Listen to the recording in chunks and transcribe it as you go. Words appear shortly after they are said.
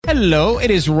Hello, it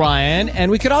is Ryan,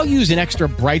 and we could all use an extra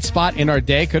bright spot in our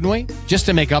day, couldn't we? Just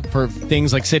to make up for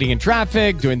things like sitting in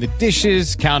traffic, doing the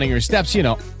dishes, counting your steps, you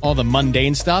know, all the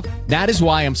mundane stuff. That is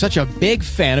why I'm such a big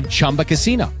fan of Chumba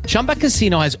Casino. Chumba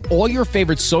Casino has all your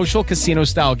favorite social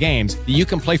casino-style games that you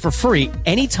can play for free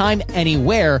anytime,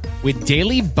 anywhere with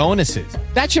daily bonuses.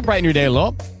 That should brighten your day a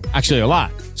little. Actually, a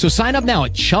lot. So sign up now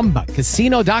at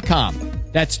ChumbaCasino.com.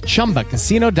 That's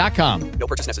ChumbaCasino.com. No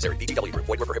purchase necessary. VGW Group.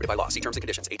 Void where prohibited by law. See terms and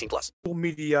conditions. 18+.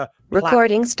 Media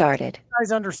Recording started. You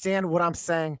guys understand what I'm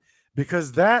saying?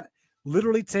 Because that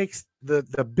literally takes the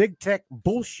big tech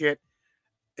bullshit.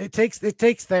 It takes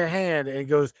their hand and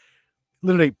goes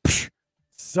literally,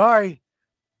 sorry,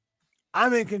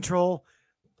 I'm in control.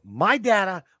 My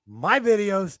data, my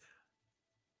videos,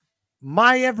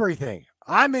 my everything.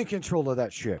 I'm in control of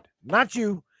that shit, not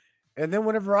you. And then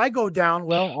whenever I go down,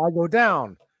 well, I go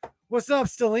down. What's up,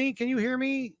 Stellene? Can you hear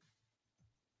me?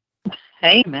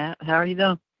 Hey, Matt. How are you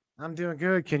doing? I'm doing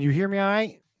good. Can you hear me all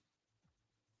right?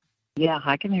 Yeah,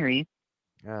 I can hear you.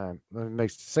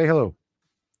 Say hello.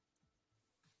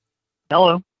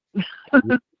 Hello.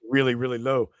 Really, really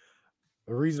low.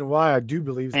 The reason why I do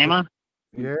believe Am I?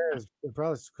 Yeah, it's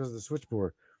probably because of the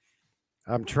switchboard.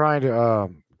 I'm trying to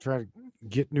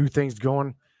get new things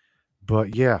going,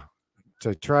 but yeah.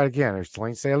 So try it again. There's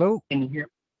Stellene. Say hello. Can you hear?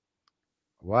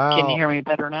 Wow. Can you hear me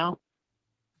better now?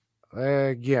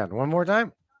 Again, one more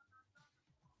time.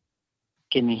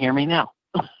 Can you hear me now?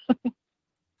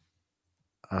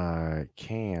 I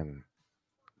can.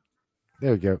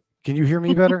 There we go. Can you hear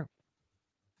me better?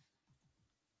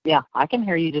 Yeah, I can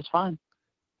hear you just fine.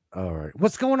 All right.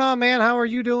 What's going on, man? How are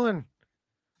you doing?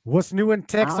 What's new in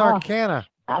Texarkana?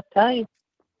 I'll tell you.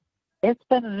 It's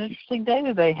been an interesting day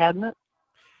today, hasn't it?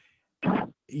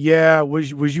 Yeah.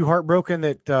 Was you heartbroken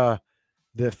that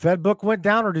the Fed book went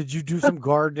down, or did you do some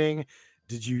gardening?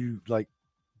 Did you like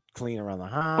clean around the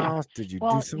house? Did you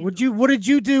do some? What did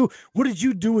you do? What did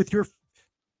you do with your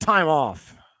time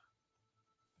off?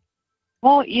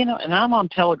 Well, and I'm on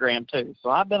Telegram too, so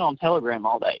I've been on Telegram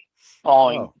all day,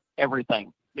 following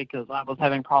everything because I was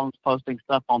having problems posting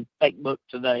stuff on Facebook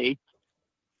today.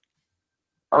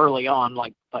 Early on,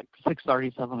 like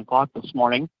 6:30, 7 o'clock this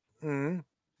morning. Mm-hmm.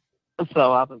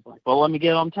 So I was like, well, let me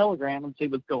get on Telegram and see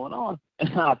what's going on. And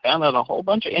I found out a whole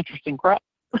bunch of interesting crap.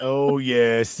 Oh,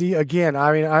 yeah. See, again,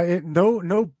 I mean, I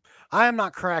am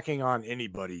not cracking on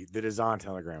anybody that is on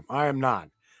Telegram. I am not.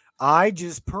 I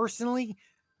just personally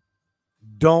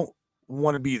don't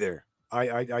want to be there.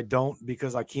 I don't,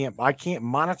 because I can't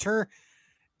monitor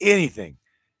anything.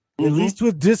 Mm-hmm. At least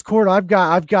with Discord, I've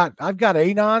got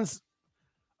Anons.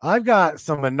 I've got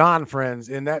some Anon friends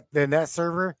in that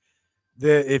server.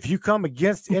 That if you come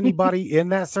against anybody in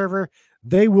that server,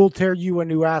 they will tear you a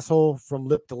new asshole from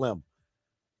lip to limb.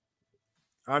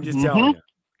 I'm just telling you.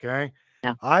 Okay.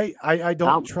 Yeah. I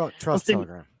don't trust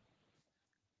Telegram.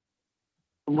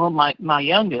 Well, my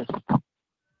youngest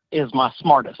is my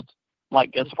smartest.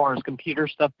 Like as far as computer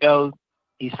stuff goes,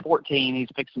 he's 14. He's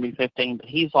fixing to be 15. But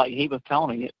he was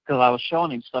telling me it because I was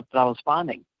showing him stuff that I was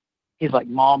finding. He's like,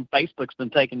 Mom, Facebook's been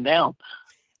taken down.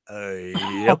 Yep.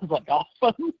 I was like,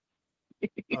 awesome.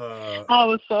 I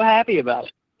was so happy about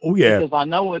it. Oh yeah, because I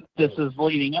know what this is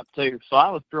leading up to, so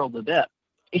I was thrilled to death.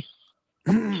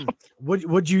 What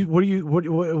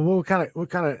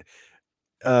kind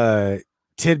of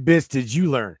tidbits did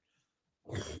you learn?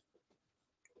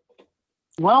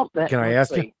 Well, can I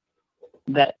ask you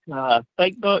that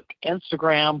Facebook,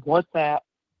 Instagram, WhatsApp,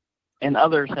 and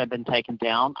others have been taken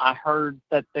down. I heard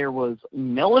that there was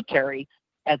military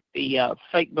at the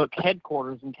Facebook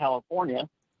headquarters in California.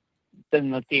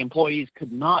 Then that the employees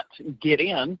could not get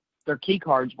in. Their key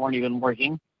cards weren't even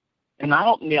working. And I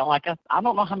don't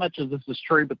know how much of this is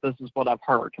true, but this is what I've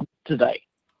heard today.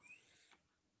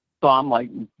 So I'm like,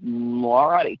 all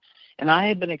righty. And I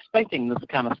had been expecting this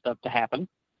kind of stuff to happen,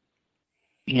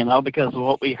 because of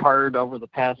what we heard over the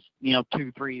past,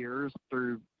 2-3 years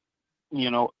through,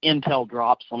 Intel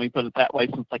drops. Let me put it that way,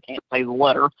 since I can't say the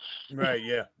letter. Right.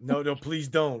 Yeah. No, please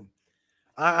don't.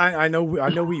 I know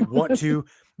we want to.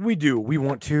 We do. We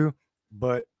want to,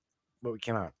 but we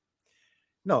cannot.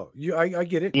 No, I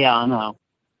get it. Yeah, I know.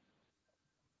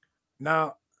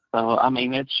 Now, so I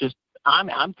mean, it's just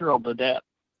I'm thrilled to death.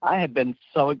 I have been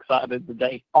so excited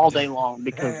today, all day long,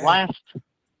 because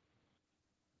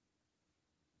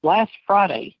last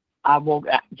Friday I woke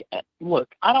up.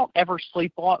 Look, I don't ever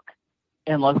sleepwalk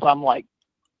unless I'm like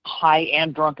high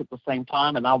and drunk at the same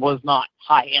time, and I was not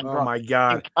high and drunk. Oh my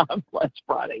God! Last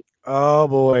Friday. Oh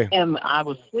boy! And I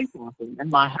was sleepwalking, and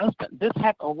my husband. This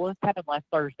happened last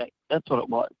Thursday. That's what it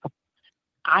was.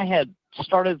 I had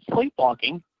started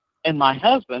sleepwalking, and my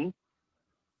husband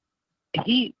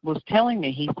he was telling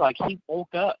me, he's like, he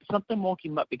woke up, something woke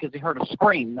him up because he heard a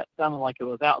scream that sounded like it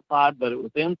was outside, but it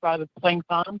was inside at the same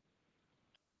time.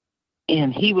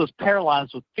 And he was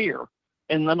paralyzed with fear.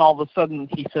 And then all of a sudden,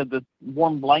 he said the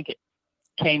warm blanket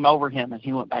came over him and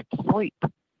he went back to sleep.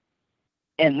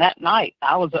 And that night,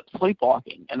 I was up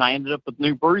sleepwalking, and I ended up with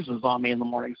new bruises on me in the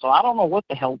morning. So I don't know what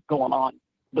the hell's going on,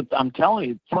 but I'm telling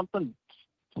you, something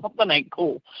ain't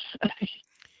cool.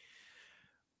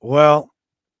 Well,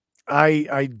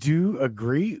 I do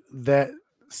agree that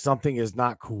something is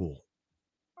not cool.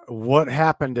 What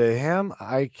happened to him,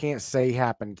 I can't say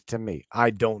happened to me. I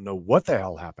don't know what the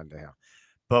hell happened to him.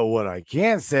 But what I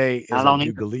can say is I I don't do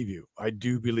either. believe you. I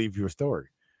do believe your story.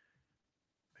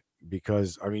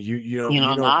 Because I mean And you know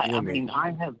me.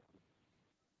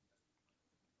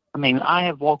 I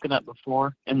have woken up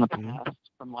before in the Mhm. past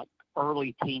from like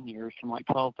early teen years, from like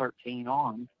 12, 13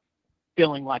 on,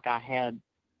 feeling like I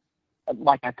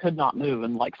could not move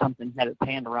and like something had its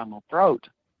hand around my throat.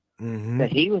 Mhm.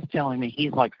 That he was telling me,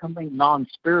 he's like, something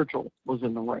non-spiritual was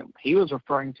in the room. He was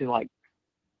referring to, like,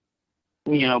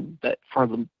 that, for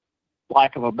the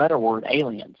lack of a better word,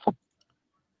 aliens.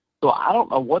 So I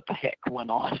don't know what the heck went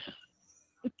on.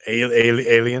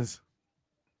 Aliens.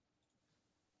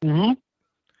 Mm-hmm.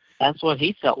 That's what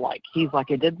he felt like. He's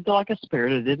like, it didn't feel like a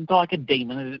spirit. It didn't feel like a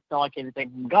demon. It didn't feel like anything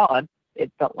from God.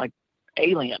 It felt like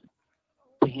alien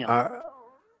to him.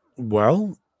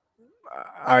 Well,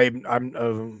 I'm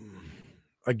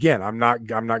again, I'm not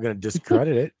going to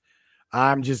discredit it.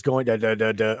 I'm just going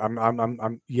to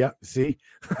I'm yeah, see.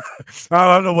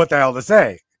 I don't know what the hell to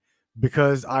say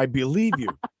because I believe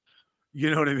you. You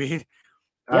know what I mean?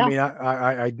 I Yeah. mean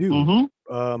I do.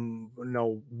 Mm-hmm.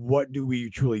 No, what do we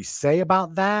truly say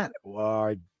about that?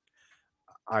 Well,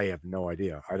 I have no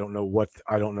idea. I don't know what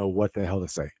the hell to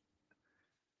say.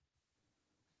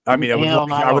 I mean, Hell,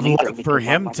 and I I would don't either, like for because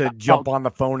I him like to I jump told on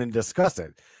the phone and discuss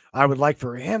it. I would like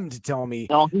for him to tell me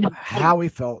you, he's asleep. how he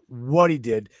felt, what he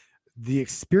did, the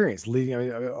experience leading. You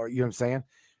know what I'm saying?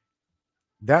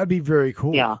 That would be very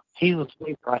cool. Yeah, he's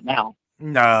asleep right now. I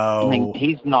mean, No,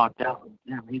 he's knocked out.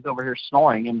 Yeah, he's over here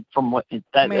snoring, and from what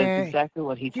that is man, exactly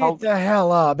what he get told me. the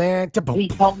hell up, man. He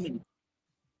told me.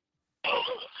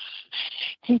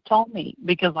 He told me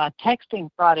because I texted him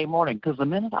Friday morning, because the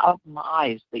minute I opened my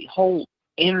eyes, the whole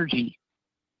energy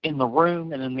in the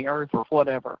room and in the earth or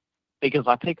whatever, because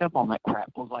I pick up on that crap,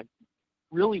 was like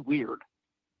really weird.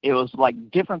 It was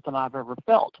like different than I've ever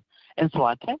felt. And so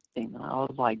I texted him and I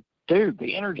was like, dude,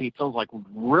 the energy feels like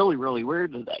really, really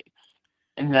weird today.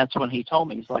 And that's when he told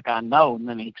me, he's like, I know. And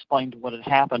then he explained what had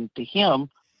happened to him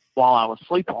while I was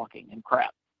sleepwalking and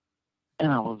crap.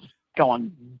 And I was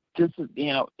going, this is,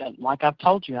 and like I've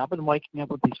told you, I've been waking up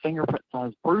with these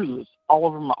fingerprint-sized bruises all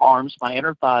over my arms, my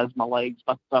inner thighs, my legs,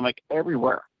 my stomach,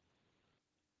 everywhere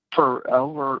for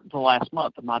over the last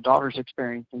month. And my daughter's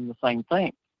experiencing the same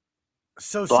thing.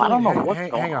 So So I don't know Celine, what's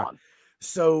going hang on. on.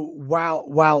 So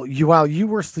while you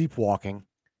were sleepwalking,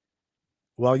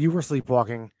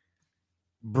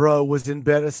 bro was in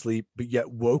bed asleep, but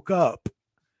yet woke up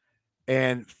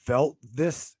and felt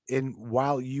this in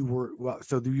while you were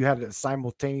so you had a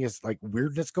simultaneous like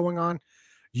weirdness going on.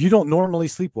 You don't normally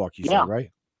sleepwalk, you said, Yeah.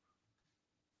 right?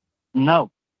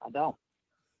 No, I don't.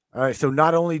 All right. So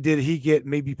not only did he get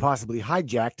maybe possibly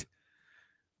hijacked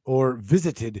or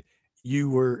visited, you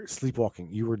were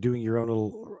sleepwalking. You were doing your own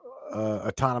little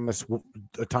autonomous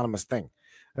thing.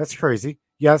 That's crazy.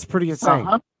 Yeah, that's pretty insane.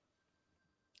 Uh-huh.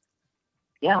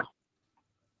 Yeah.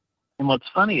 And what's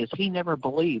funny is he never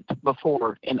believed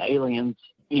before in aliens,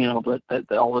 that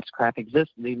all this crap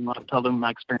existed, even though I told him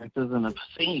my experiences and have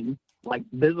seen, like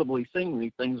visibly seeing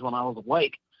these things when I was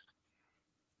awake.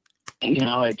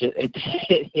 It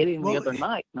hit him the other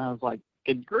night, and I was like,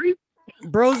 good grief.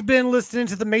 Bro's been listening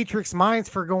to the Matrix Minds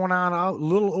for going on a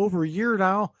little over a year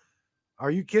now. Are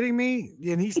you kidding me?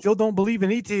 And he still don't believe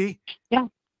in ET. Yeah.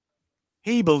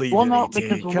 He believes Well, in no, ET.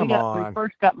 because when Come we on.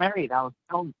 first got married, I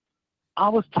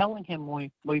was telling him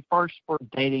when we first were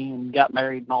dating and got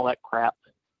married and all that crap,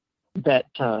 that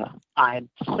I had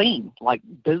seen, like,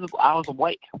 visible. I was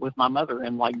awake with my mother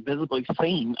and, like, visibly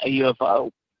seen a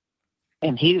UFO,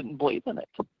 and he didn't believe in it.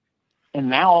 And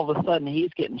now all of a sudden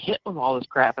he's getting hit with all this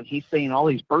crap, and he's seeing all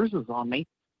these bruises on me.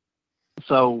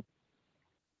 So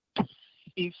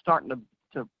he's starting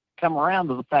to come around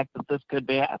to the fact that this could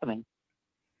be happening.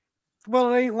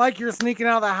 Well, it ain't like you're sneaking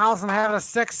out of the house and having a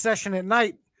sex session at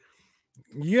night.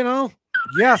 Yeah,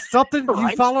 something.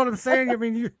 Right? You follow what I'm saying? I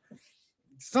mean,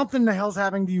 something the hell's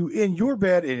happening to you in your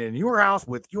bed and in your house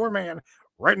with your man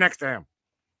right next to him.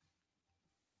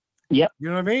 Yep. You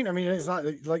know what I mean? I mean, it's not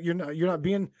like you're not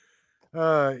being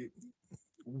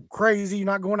crazy. You're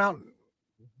not going out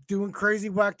doing crazy,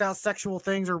 whacked out sexual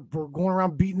things, or going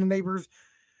around beating the neighbors,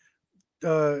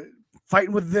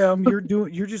 fighting with them.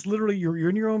 You're just literally, you're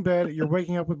in your own bed. You're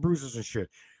waking up with bruises and shit.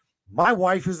 My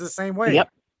wife is the same way. Yep.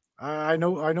 I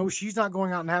know she's not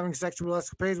going out and having sexual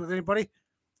escapades with anybody.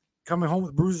 Coming home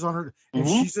with bruises on her, and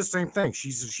she's the same thing.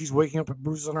 She's waking up with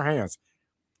bruises on her hands.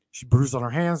 She bruised on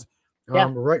her hands, right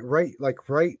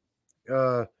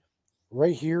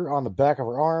here on the back of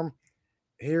her arm,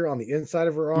 here on the inside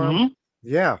of her arm.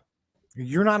 Yeah,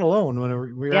 you're not alone.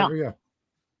 Whenever we are, yeah.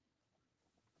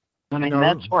 I mean,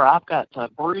 that's where I've got a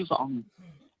bruise on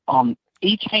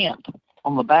each hand,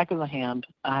 on the back of the hand.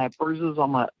 I have bruises on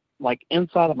my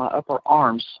inside of my upper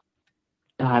arms,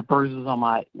 and I have bruises on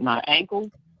my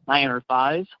ankle, my inner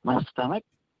thighs, my stomach.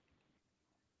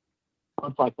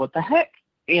 It's like, what the heck,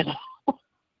 you know?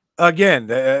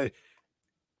 Again,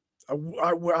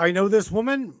 I know this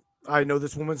woman. I know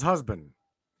this woman's husband.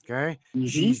 Okay,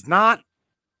 she's not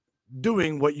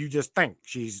doing what you just think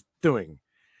she's doing.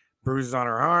 Bruises on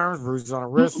her arms, bruises on her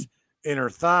wrists, in her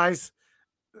thighs.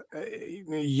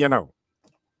 You know.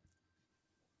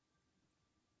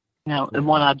 Now, and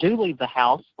when I do leave the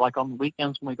house, like on the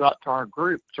weekends when we go out to our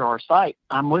group, to our site,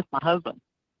 I'm with my husband.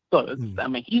 So, I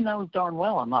mean, he knows darn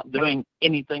well I'm not doing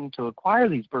anything to acquire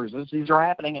these bruises. These are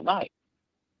happening at night.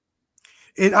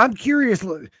 I'm curious.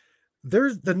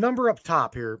 There's the number up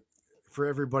top here for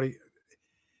everybody.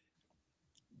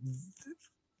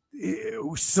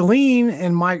 Celine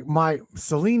and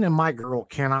my girl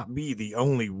cannot be the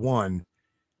only one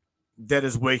that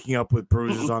is waking up with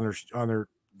bruises on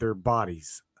their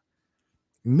bodies.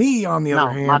 Me, on the other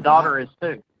hand, my daughter is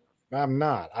too. I'm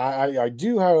not. I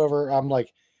do, however, I'm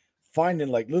like finding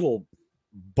like little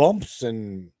bumps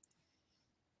and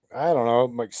I don't know,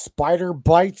 like spider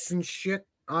bites and shit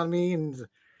on me, and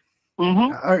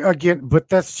again, but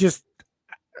that's just,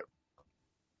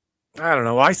 I don't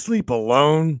know. I sleep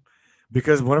alone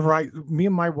because whenever me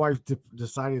and my wife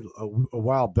decided a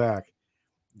while back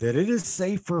that it is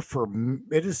safer for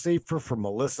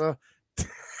Melissa.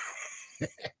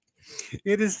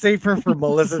 It is safer for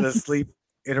Melissa to sleep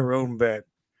in her own bed.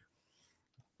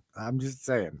 I'm just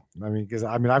saying. I mean, because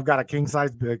I've got a king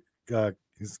size bed,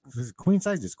 is queen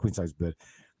size, just queen size bed,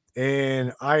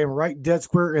 and I am right dead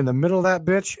square in the middle of that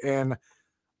bitch, and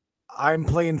I'm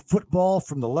playing football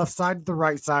from the left side to the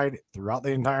right side throughout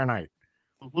the entire night.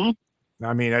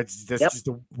 I mean, that's just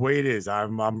the way it is.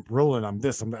 I'm rolling. I'm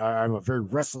a very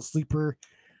restless sleeper.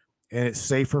 And it's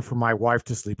safer for my wife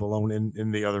to sleep alone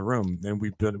in the other room. And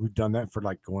we've done that for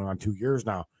like going on 2 years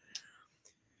now.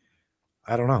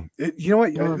 I don't know. You know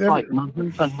what? Like my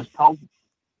husband has told me.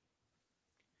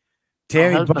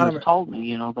 Tammy, my husband has told me,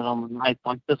 you know, that on the nights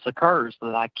like this occurs,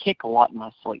 that I kick a lot in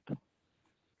my sleep.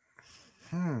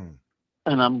 And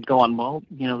I'm going, well,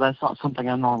 you know, that's not something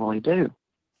I normally do.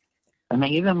 I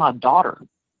mean, even my daughter,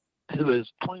 who is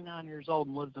 29 years old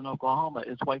and lives in Oklahoma,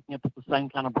 is waking up with the same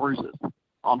kind of bruises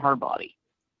on her body.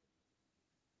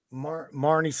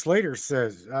 Marnie Slater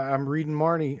says, I'm reading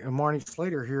Marnie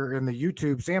Slater here in the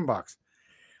YouTube sandbox.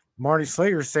 Marnie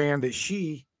Slater saying that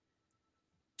she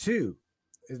too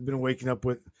has been waking up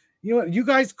with, you know what, you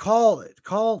guys call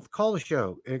the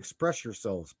show and express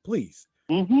yourselves, please.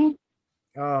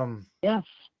 Yes.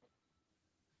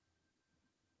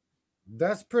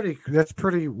 That's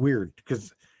pretty weird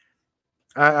because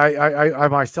I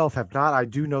myself have not. I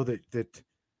do know that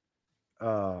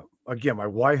again, my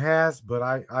wife has, but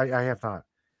I have not.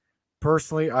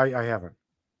 Personally, I haven't.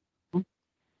 Well,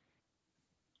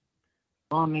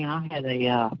 I mean, I had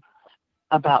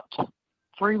about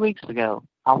 3 weeks ago,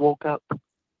 I woke up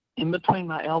in between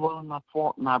my elbow and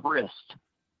my wrist,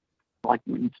 like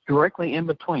directly in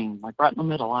between, like right in the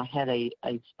middle. I had a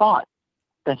spot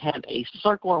that had a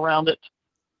circle around it,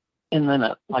 and then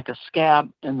a scab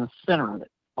in the center of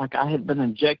it, like I had been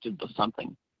injected with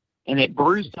something, and it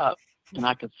bruised up, and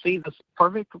I could see this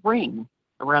perfect ring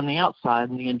around the outside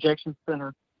and the injection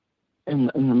center in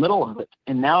the middle of it,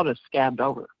 and now it is scabbed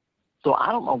over. So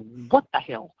I don't know what the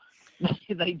hell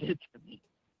they did to me.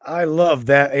 I love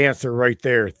that answer right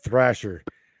there, Thrasher.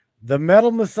 The Metal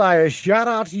Messiah, shout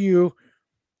out to you.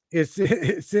 It's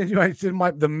in my,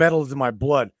 the metal's in my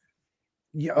blood.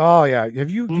 Yeah, oh yeah.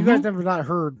 Have you guys never not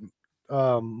heard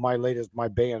my latest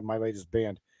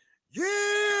band?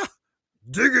 Yeah,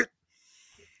 dig it.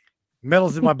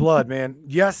 Metal's in my blood, man.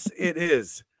 Yes, it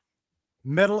is.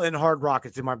 Metal and hard rock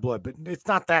is in my blood, but it's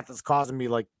not that's causing me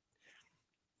like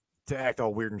to act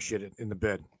all weird and shit in the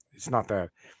bed. It's not that.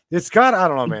 It's got, I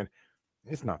don't know, man.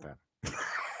 It's not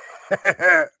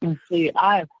that. See,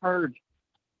 I've heard,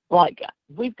 like,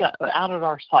 we've got out at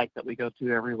our site that we go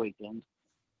to every weekend.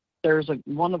 there's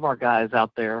one of our guys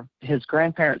out there. His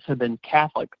grandparents have been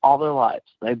Catholic all their lives.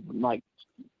 They've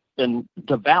been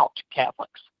devout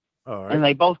Catholics, All right. and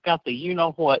they both got the you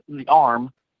know what in the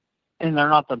arm, and they're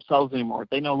not themselves anymore.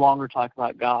 They no longer talk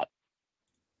about God.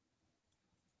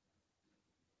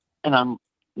 And I'm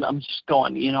just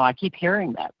going. I keep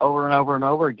hearing that over and over and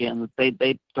over again.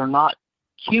 That they're not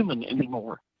human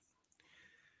anymore.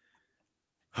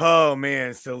 Oh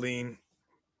man, Celine.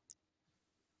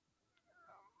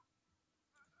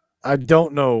 I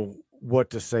don't know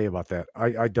what to say about that.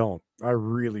 I don't. I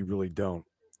really, really don't.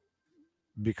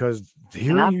 Because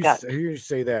hearing you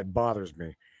say that bothers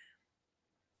me.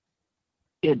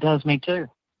 It does me too.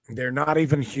 They're not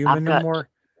even human anymore.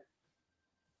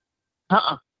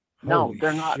 No, Holy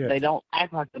they're not. shit. They don't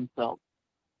act like themselves.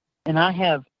 And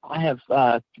I've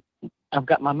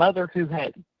got my mother who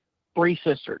had 3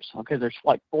 sisters. Okay, there's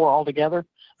like 4 altogether.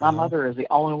 My mother is the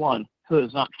only one who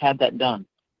has not had that done.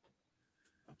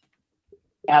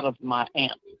 Out of my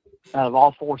aunt, out of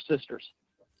all 4 sisters,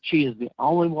 she is the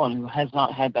only one who has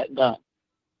not had that done.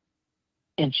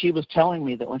 And she was telling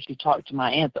me that when she talked to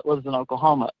my aunt that lives in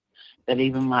Oklahoma, that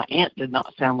even my aunt did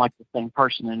not sound like the same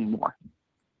person anymore.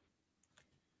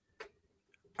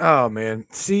 Oh man.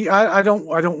 See, I don't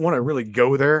want to really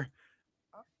go there.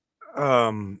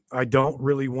 I don't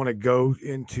really want to go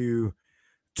into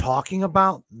talking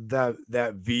about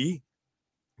that V.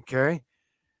 Okay.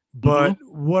 But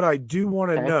what I do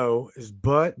want to know is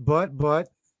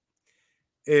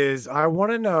is I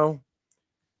want to know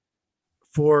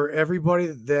for everybody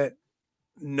that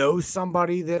knows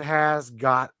somebody that has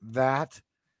got that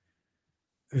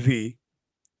V,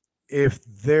 if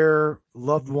their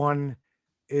loved one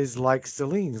is like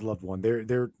Celine's loved one,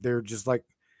 they're just like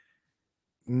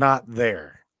not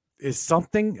there. Is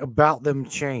something about them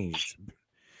changed?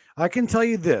 I can tell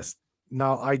you this.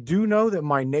 Now, I do know that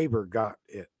my neighbor got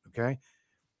it, okay?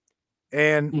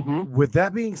 And with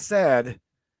that being said,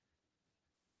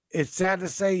 it's sad to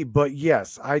say, but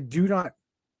yes, I do not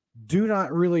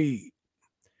really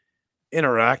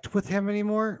interact with him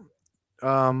anymore.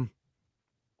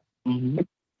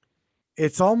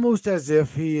 It's almost as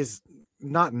if he is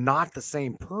not the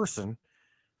same person,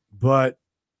 but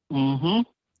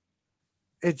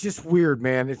it's just weird,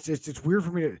 man. It's weird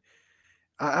for me to.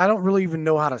 I don't really even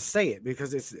know how to say it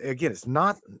because it's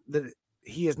not that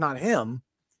he is not him,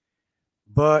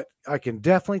 but I can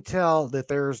definitely tell that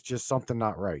there's just something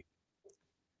not right.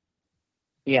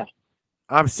 Yeah,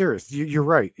 I'm serious. You're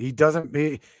right. He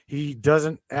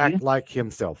doesn't act like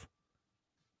himself.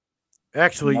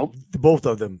 Actually, both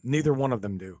of them, neither one of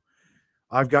them do.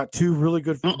 I've got 2 really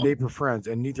good neighbor friends,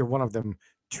 and neither one of them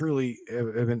truly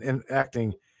have been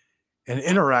acting and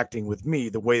interacting with me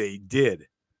the way they did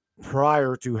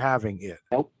prior to having it.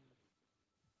 Nope.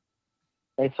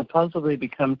 They supposedly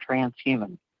become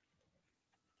transhuman.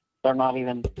 They're not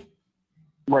even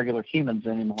regular humans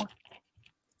anymore.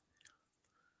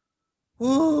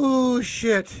 Oh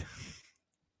shit!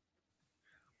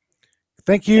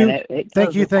 Thank you,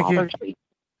 thank you. Me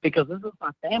because this is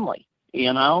my family.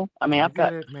 I mean, I've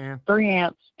got 3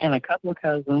 aunts and a couple of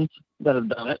cousins that have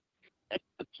done it.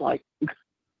 It's like.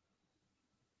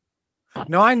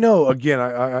 No, I know. Again,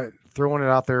 I throwing it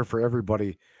out there for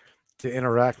everybody to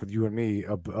interact with you and me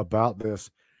about this,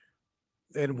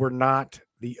 and we're not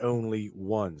the only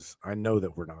ones. I know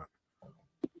that we're not.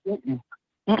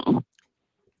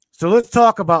 So let's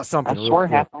talk about something. I swear,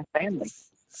 half my family.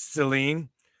 Celine,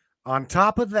 on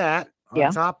top of that,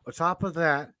 top of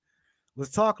that,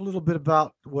 let's talk a little bit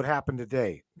about what happened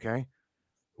today. Okay,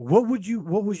 what would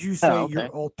you say your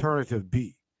alternative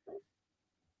be?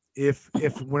 If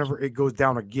whenever it goes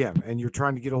down again and you're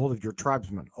trying to get a hold of your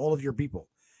tribesmen, all of your people,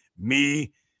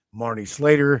 me, Marnie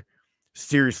Slater,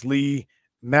 Sirius Lee,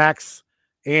 Max,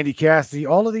 Andy Cassidy,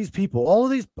 all of these people, all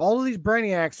of these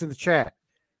brainiacs in the chat,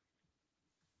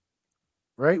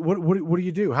 right? What do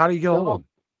you do? How do you get a hold of them?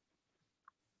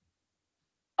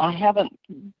 I haven't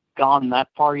gone that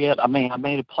far yet. I mean, I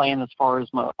made a plan as far as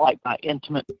my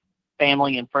intimate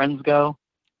family and friends go.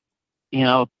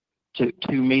 To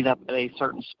meet up at a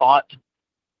certain spot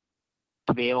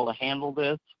to be able to handle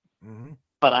this.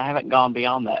 But I haven't gone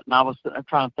beyond that. And I was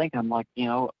trying to think, I'm like,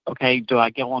 okay, do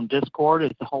I go on Discord?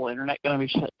 Is the whole internet going to be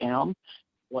shut down?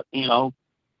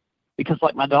 Because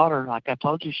like my daughter, like I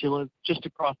told you, she lives just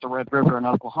across the Red River in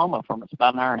Oklahoma from us,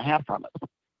 about an hour and a half from us.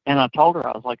 And I told her,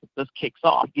 I was like, if this kicks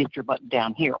off, get your butt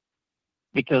down here.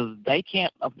 Because they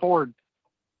can't afford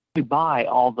to buy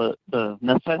all the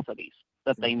necessities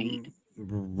that they need.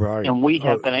 Right. And we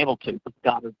have been able to, because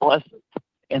God has blessed us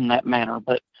in that manner.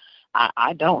 But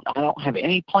I don't have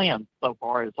any plans so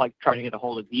far as like trying to get a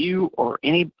hold of you or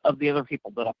any of the other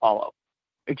people that I follow,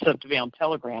 except to be on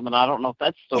Telegram, and I don't know if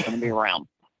that's still going to be around.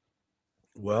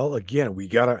 Well, again, we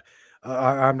gotta.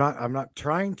 I'm not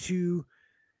trying to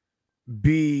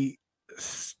be.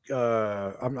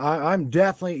 I'm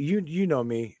definitely. You know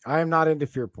me. I am not into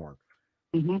fear porn.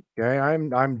 Mm-hmm. Okay,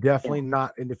 I'm definitely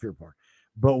not into fear porn.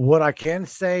 But what I can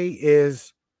say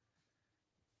is,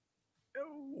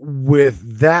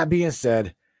 with that being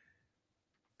said,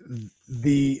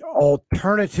 the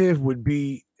alternative would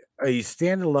be a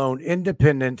standalone,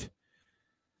 independent.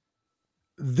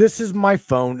 This is my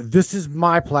phone. This is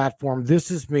my platform. This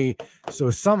is me.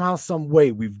 So somehow, some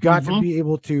way, we've got to be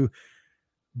able to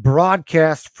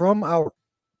broadcast from our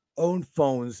own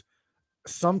phones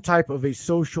some type of a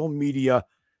social media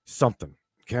something.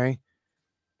 Okay.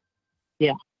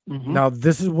 Yeah. Mm-hmm. Now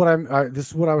this is what this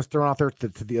is what I was throwing out there to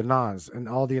the anons and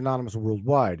all the anonymous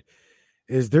worldwide.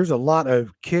 Is there's a lot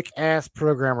of kick-ass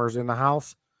programmers in the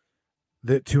house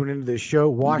that tune into this show,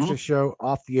 watch the show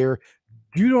off the air.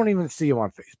 You don't even see them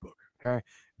on Facebook. Okay.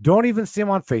 Don't even see them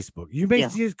on Facebook. You may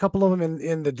see a couple of them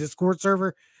in the Discord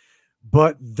server,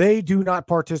 but they do not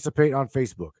participate on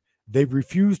Facebook. They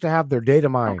refuse to have their data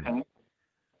mined.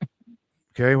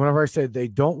 Okay. Whenever I said they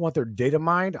don't want their data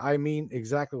mined, I mean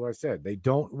exactly what I said. They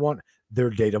don't want their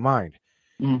data mined.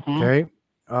 Okay.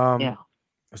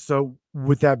 So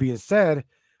with that being said,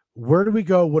 where do we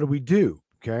go? What do we do?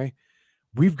 Okay.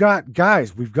 We've got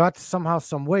to somehow,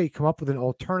 some way come up with an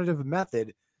alternative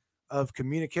method of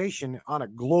communication on a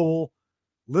global,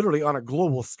 literally on a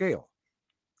global scale.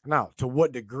 Now, to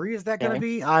what degree is that going to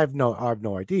be? I have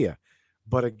no idea.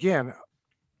 But again,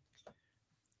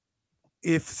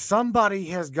 if somebody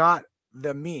has got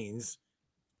the means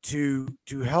to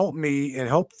help me and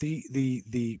help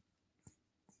the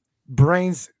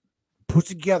brains put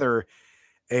together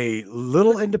a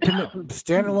little independent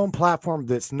standalone platform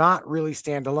that's not really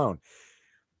standalone.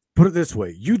 Put it this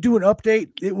way: you do an update,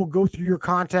 it will go through your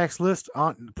contacts list.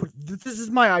 This is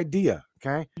my idea.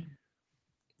 Okay.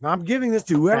 Now I'm giving this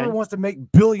to whoever wants to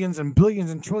make billions and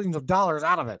billions and trillions of dollars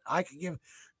out of it. I could give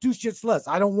two shits less.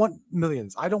 I don't want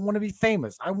millions. I don't want to be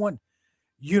famous. I want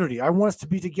unity. I want us to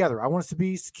be together. I want us to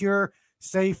be secure,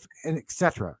 safe, and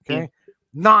etc. Okay.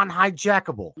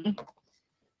 Non-hijackable.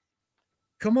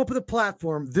 Come up with a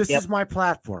platform. This is my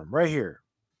platform right here.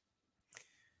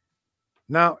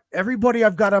 Now, everybody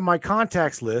I've got on my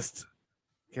contacts list,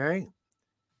 okay,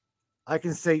 I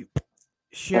can say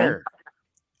share.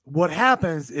 What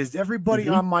happens is everybody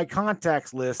on my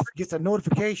contacts list gets a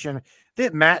notification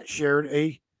that Matt shared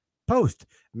a post.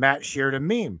 Matt shared a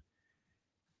meme.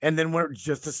 And then we're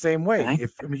just the same way.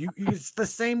 It's the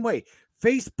same way.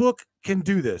 Facebook can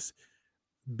do this.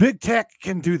 Big tech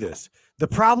can do this. The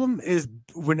problem is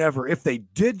if they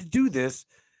did do this,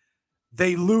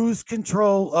 they lose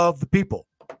control of the people.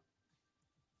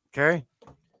 Okay?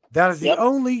 That is the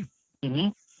only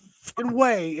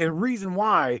way and reason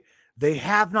why they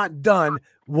have not done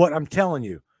what I'm telling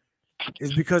you.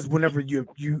 Is because whenever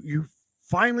you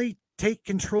finally take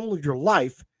control of your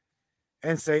life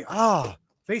and say,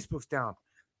 Facebook's down.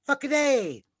 Fucking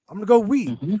A. I'm gonna go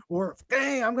weed. Or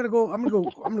hey, I'm gonna go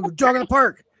jog in the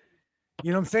park.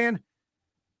 You know what I'm saying?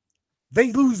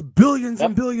 They lose billions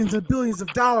and billions and billions of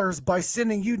dollars by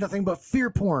sending you nothing but fear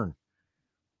porn.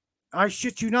 I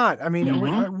shit you not. I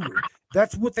mean,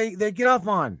 that's what they get off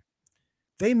on.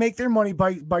 They make their money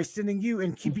by sending you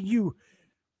and keeping you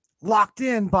locked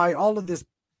in by all of this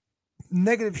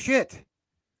negative shit.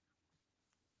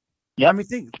 I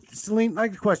mean, Celine, I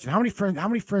have a question. How many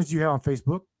friends do you have on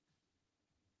Facebook?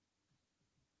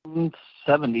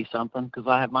 70 something, because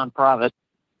I have mine private.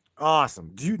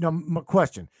 Awesome. My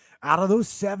question, out of those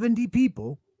 70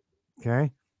 people,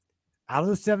 okay, how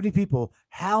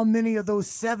many of those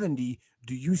 70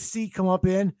 do you see come up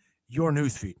in your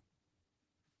newsfeed?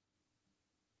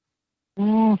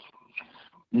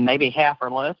 Maybe half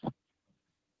or less.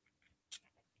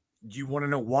 Do you want to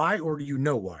know why, or do you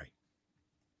know why?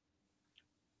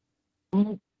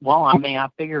 Well, I mean, I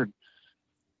figured,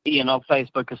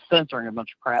 Facebook is censoring a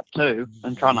bunch of crap too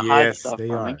and trying to hide stuff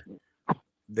from me.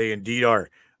 They indeed are.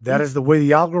 That is the way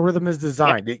the algorithm is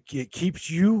designed. It keeps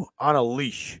you on a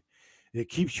leash. It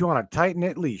keeps you on a tight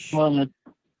knit leash. Well,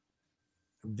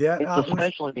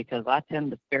 especially because I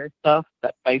tend to share stuff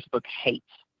that Facebook hates.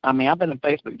 I mean, I've been in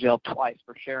Facebook jail twice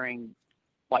for sharing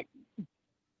like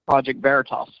Project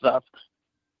Veritas stuff.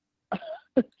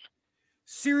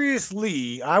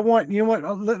 Seriously, I want, you know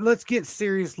what? Let's get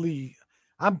seriously.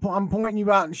 I'm pointing you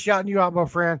out and shouting you out, my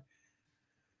friend.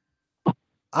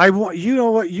 I want, you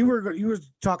know what you were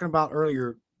talking about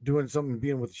earlier, doing something,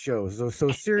 being with the show.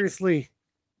 So seriously,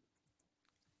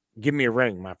 give me a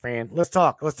ring, my friend. Let's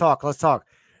talk. Let's talk. Let's talk.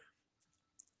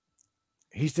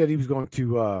 He said he was going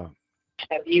to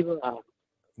Have you? I want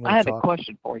to had a talk.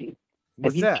 question for you. Have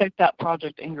What's you that? checked out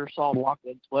Project Ingersoll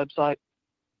Lockwood's website?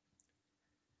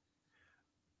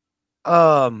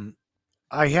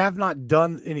 I have not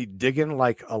done any digging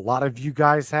like a lot of you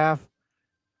guys have.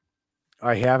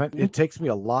 I haven't. Mhm. It takes me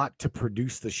a lot to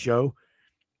produce the show.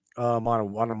 On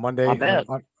a I Monday bet.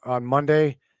 on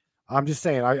Monday. I'm just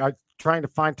saying. I trying to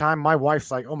find time. My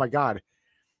wife's like, oh my god,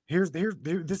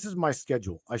 this is my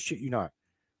schedule. I shit you not.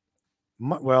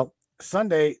 Well,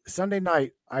 Sunday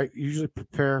night, I usually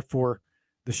prepare for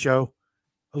the show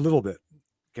a little bit.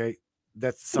 Okay,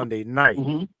 that's Sunday night.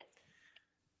 Hmm.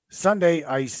 Sunday,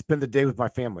 I spend the day with my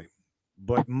family.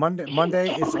 But Monday,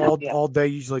 it's all Yeah. all day.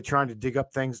 Usually trying to dig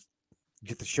up things,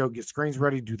 get the show, get screens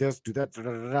ready, do this, do that, da,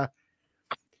 da, da, da.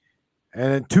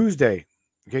 And then Tuesday,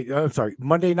 okay, I'm sorry,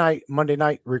 Monday night,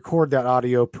 record that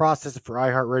audio, process it for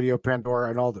iHeartRadio, Pandora,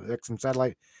 and all the XM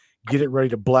satellite, get it ready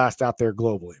to blast out there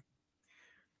globally.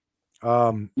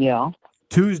 Yeah.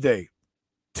 Tuesday,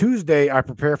 I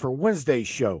prepare for Wednesday's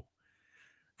show.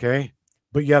 Okay.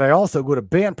 But yet I also go to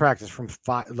band practice from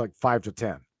 5 to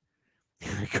 10.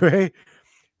 Okay.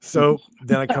 So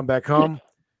then I come back home,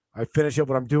 I finish up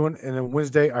what I'm doing, and then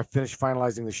Wednesday I finish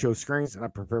finalizing the show screens and I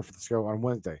prepare for the show on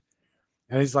Wednesday.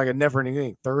 And it's like a never ending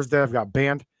thing. Thursday I've got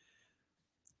band.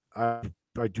 I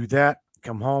do that,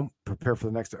 come home, prepare for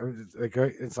the next.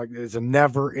 It's like it's a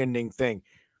never ending thing.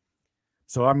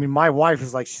 So I mean, my wife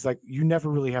is like, she's like, you never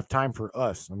really have time for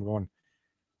us. I'm going,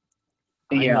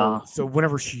 I know. Yeah. So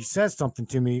whenever she says something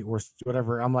to me or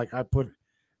whatever, I'm like, I put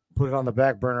it on the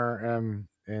back burner,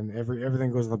 and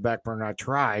everything goes on the back burner. I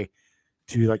try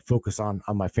to like focus on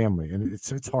my family, and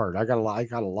it's hard. I got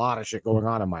a lot of shit going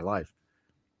on in my life.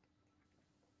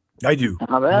 I do.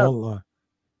 I bet. No lie.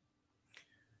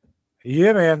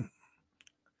 Yeah, man.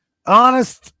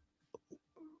 Honest.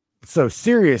 So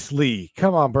seriously,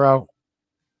 come on, bro.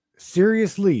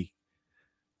 Seriously,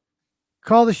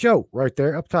 call the show right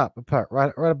there, up top,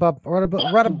 right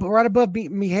above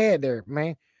me head there,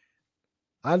 man.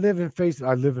 I live in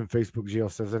Facebook jail,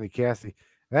 says any Cassie.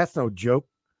 That's no joke.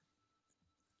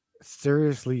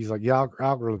 Seriously, he's like, yeah,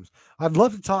 algorithms. I'd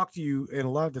love to talk to you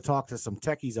and love to talk to some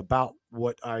techies about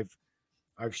what I've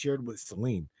shared with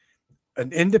Celine.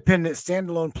 An independent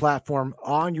standalone platform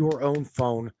on your own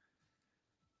phone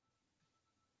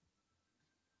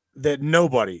that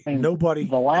nobody I mean, has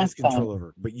the last control time,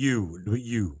 over, but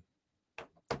you.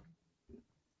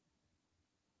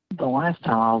 the last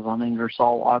time I was on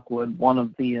Ingersoll Lockwood, one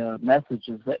of the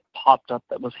messages that popped up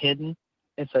that was hidden,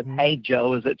 it said, Mhm. "Hey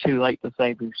Joe, is it too late to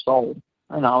save your soul?"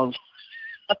 And I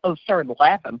started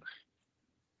laughing.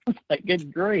 Like,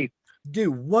 good grief.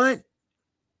 Dude, what?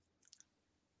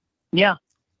 Yeah.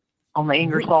 On the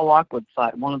Ingersoll Lockwood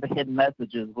site, one of the hidden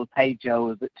messages was, "Hey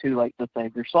Joe, is it too late to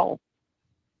save your soul?"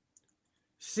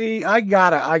 See, I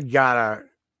gotta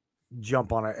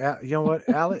jump on it. You know what?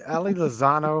 Ali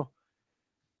Lozano,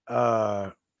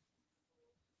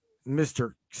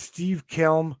 Mr. Steve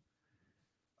Kelm,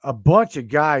 a bunch of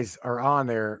guys are on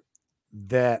there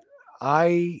that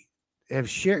I have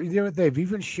shared. You know what? They've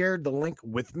even shared the link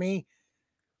with me,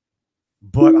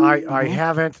 but I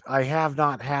have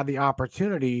not had the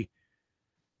opportunity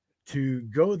to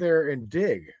go there and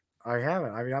dig. I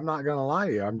haven't. I mean, I'm not gonna lie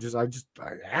to you.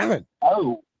 I haven't.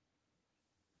 Oh,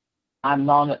 I'm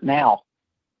on it now.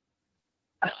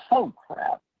 Oh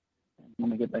crap! Let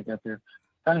me get back up here.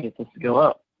 Trying to get this to go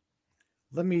up.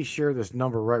 Let me share this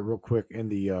number right real quick in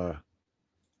the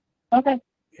Okay.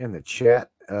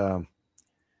 chat. I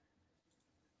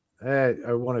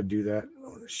want to do that. I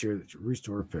want to share the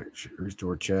restore picture,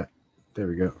 restore chat. There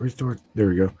we go. Restore. There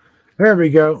we go. There we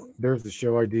go. There's the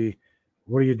show ID.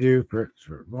 What do you do?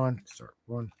 Start one.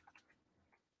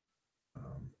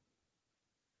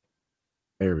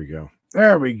 There we go.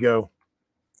 There we go.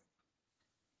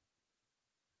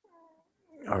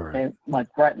 All right. Okay, like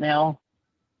right now.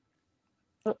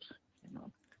 Oops.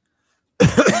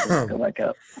 Go back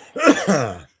up.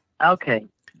 Okay.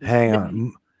 Hang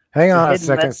on. Hang on a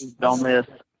second. On this.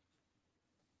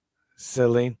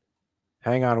 Celine.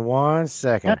 Hang on 1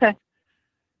 second. Okay.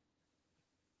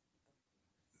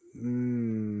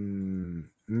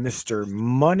 Mr.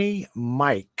 Money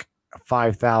Mike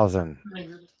 5000.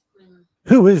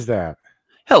 Who is that?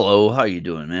 Hello, how you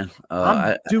doing, man?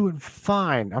 I'm doing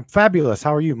fine. I'm fabulous.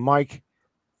 How are you, Mike?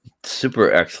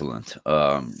 Super excellent.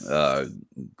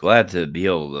 Glad to be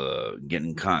able to get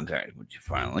in contact with you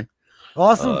finally.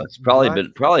 Awesome. It's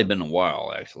probably been a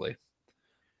while, actually.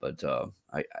 but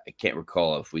I can't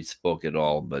recall if we spoke at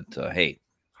all. But hey,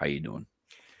 how you doing?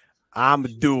 I'm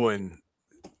doing.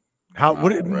 How?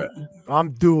 What? All right.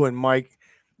 I'm doing, Mike.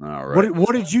 All right.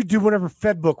 What did you do whenever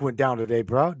FedBook went down today,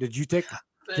 bro? Did you take?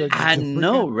 I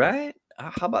know, right?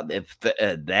 How about that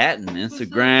and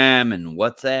Instagram and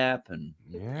WhatsApp and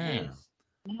Yeah.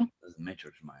 Those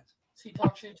Matrix minds. Does he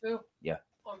talk shit too? Yeah.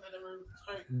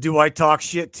 Sorry. Do I talk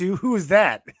shit too? Who is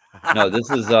that? No, this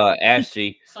is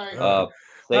Ashley. Sorry.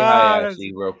 Say hi,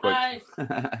 Ashley, real quick.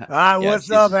 Hi.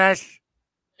 What's up, Ash?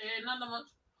 Not that much.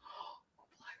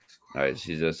 All right,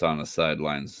 she's just on the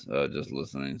sidelines, just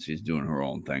listening. She's doing her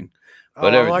own thing,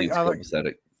 but everything's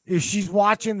copacetic. If she's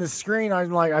watching the screen,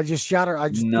 I'm like, I just shot her. I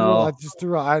just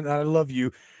threw her. I love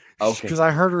you. Okay. Because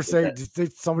I heard her say,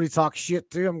 did somebody talk shit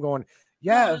too? I'm going,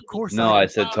 yeah, of course. No, I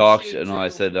said talk show. No, I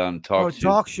said talk show.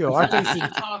 Talk show. I think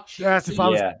she asked if I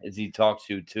was. Yeah, is he talk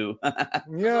show too?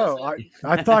 Yeah,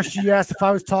 I thought she asked if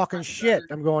I was talking shit.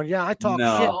 I'm going, yeah, I talk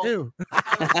shit too.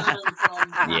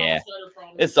 Yeah,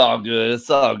 it's all good. It's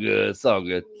all good. It's all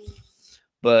good.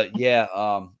 But yeah,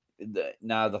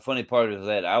 now the funny part is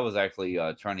that I was actually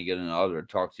trying to get into other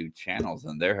talk to channels,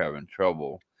 and they're having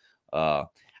trouble. I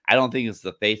don't think it's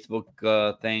the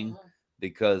Facebook thing.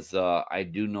 Because I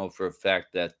do know for a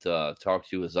fact that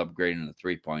TalkShoe is upgrading to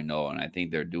 3.0, and I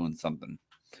think they're doing something.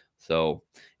 So,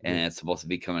 and it's supposed to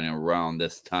be coming around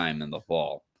this time in the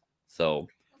fall. So,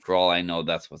 for all I know,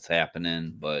 that's what's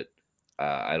happening, but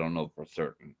I don't know for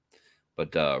certain.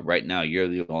 But right now, you're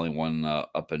the only one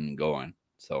up and going.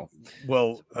 So,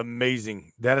 well,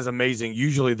 amazing. That is amazing.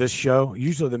 Usually,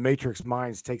 the Matrix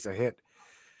Minds takes a hit.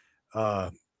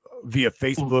 Via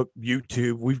Facebook,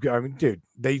 YouTube, we've got. I mean, dude,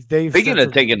 they've. Speaking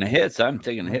of taking the hits, I'm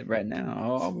taking a hit right now.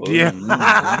 Oh, yeah,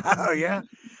 oh yeah.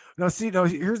 No,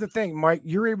 here's the thing, Mike.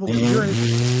 You're able to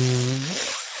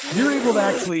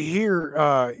actually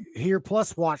hear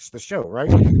plus watch the show,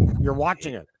 right? You're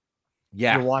watching it.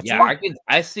 Yeah, you're watching it?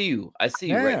 I see you. I see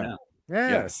you right now.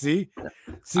 Yeah. See,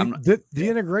 the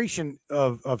integration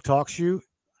of TalkShoe,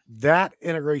 that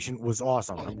integration was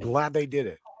awesome. I'm glad they did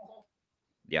it.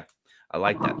 Yeah. I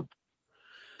like that.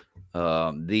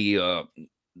 The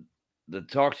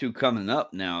TalkShoe coming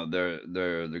up now.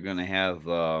 They're gonna have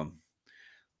a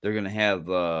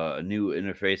new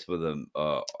interface with a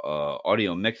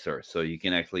audio mixer, so you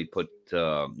can actually put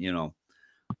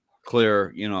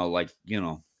clear, like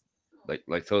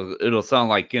so it'll sound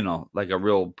like like a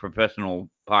real professional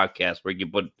podcast where you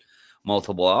can put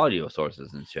multiple audio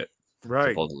sources and shit. Right.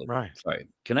 Supposedly. Right. Sorry.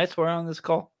 Can I swear on this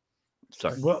call?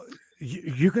 Sorry. Well.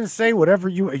 You can say whatever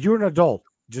you're an adult.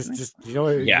 Just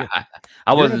Yeah,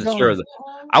 I wasn't sure.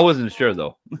 I wasn't sure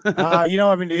though.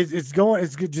 I mean, it's going.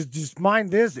 It's good. Just mind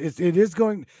this. It is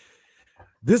going.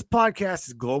 This podcast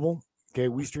is global. Okay,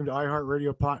 we stream to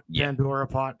iHeartRadio, Pandora,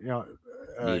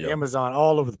 Amazon,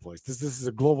 all over the place. This is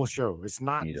a global show. It's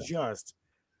not just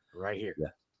right here.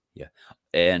 Yeah.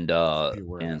 And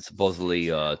supposedly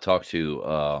talk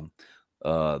to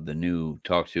the new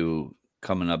talk to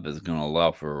coming up is going to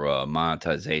allow for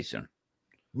monetization.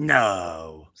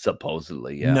 No,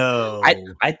 supposedly, yeah. No,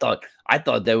 I thought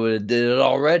they would have did it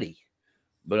already,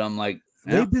 but I'm like,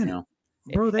 they've been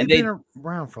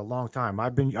around for a long time.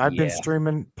 I've been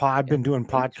streaming. I've been doing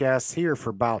podcasts here for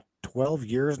about 12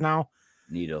 years now.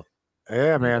 Neato.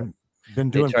 Yeah, man. Been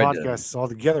doing podcasts all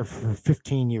together for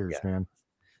 15 years, man.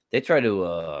 They try to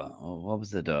what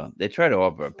was it? They tried to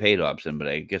offer a paid option, but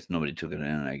I guess nobody took it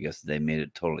in. I guess they made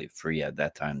it totally free at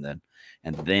that time then.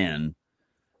 And then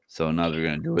so now they're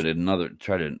gonna do it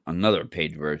another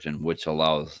paid version, which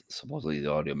allows supposedly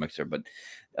the audio mixer. But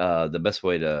the best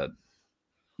way to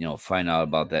find out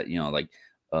about that, like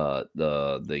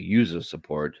the user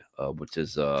support, which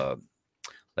is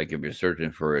like if you're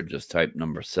searching for it, just type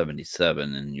number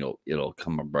 77 and it'll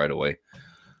come up right away.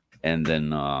 And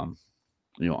then on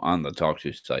the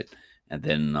TalkShoe site, and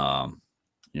then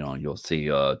you'll see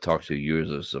TalkShoe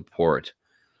user support.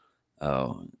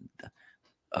 For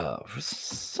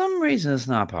some reason, it's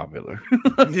not popular.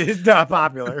 It's not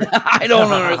popular. I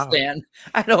don't understand.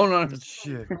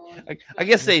 Shit. I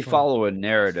guess they follow a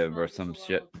narrative or some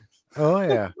shit. Oh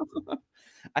yeah.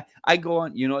 I go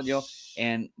on,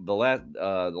 and the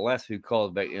last few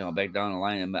calls back down the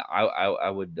line, and I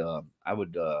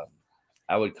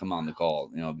would come on the call,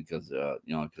 because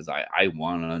I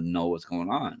want to know what's going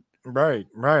on. Right.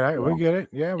 We get it.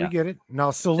 Yeah, we get it.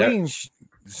 Now, Celine,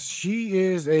 she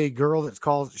is a girl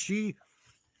she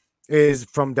is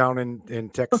from down in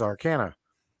Texarkana.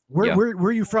 Where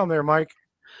are you from there, Mike?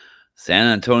 San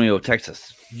Antonio,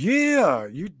 Texas. Yeah,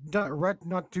 you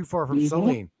not too far from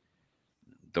Celine.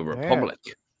 The Republic.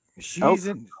 He's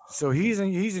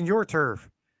in your turf.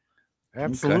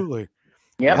 Absolutely.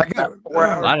 Yep. I got- that's 4 A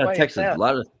hours lot of away, Texans. it's A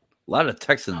lot of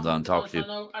Texans on talk I to.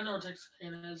 know what Texas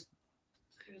is.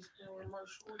 Where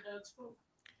Marshall Dad's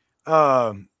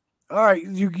from. All right,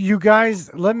 you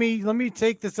guys, let me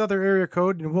take this other area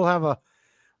code and we'll have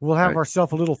Right.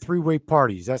 ourselves a little 3-way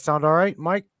party. Does that sound all right,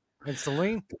 Mike and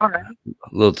Celine? all right.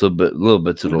 A little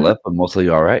bit to the left, but mostly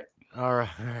all right. All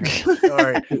right. All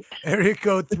right. Area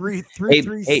code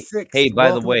 3336. Hey, by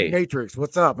the Welcome to way. Matrix.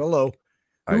 What's up? Hello.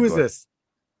 All Who right, is go ahead. this?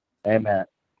 Hey, Matt.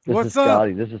 This What's is up?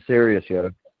 Scotty. This is serious,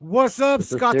 yo. What's up,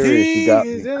 This is Scotty? serious. You got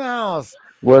Is me. in the house.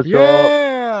 What's up?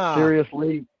 Yeah.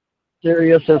 Seriously,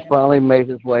 Sirius has finally made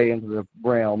his way into the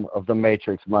realm of the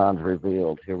Matrix Minds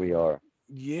Revealed. Here we are.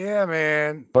 Yeah,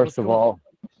 man. First of all,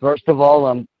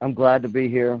 I'm glad to be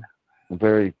here. I'm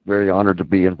very, very honored to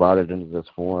be invited into this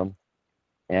forum.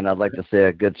 And I'd like to say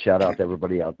a good shout out to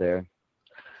everybody out there.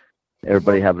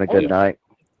 Everybody having a good night.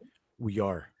 We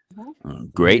are.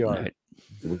 Great We are. night.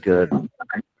 We're good.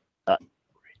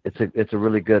 It's a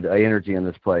really good energy in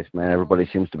this place, man. Everybody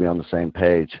seems to be on the same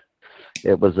page.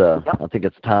 It was I think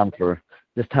it's time for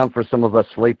some of us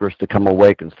sleepers to come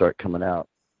awake and start coming out,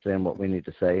 saying what we need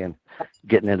to say and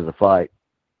getting into the fight.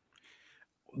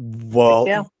 Well,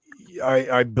 Yeah.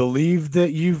 I believe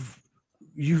that you've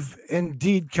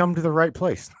indeed come to the right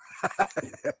place.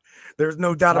 There's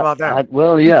no doubt about that.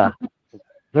 Well, yeah.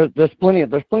 There's plenty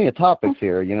of topics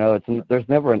here. You know, there's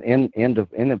never an end of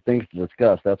things to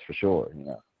discuss. That's for sure.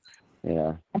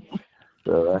 Yeah.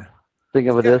 So thing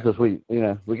of it is we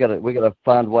gotta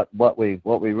find what we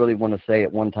really want to say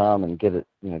at one time and get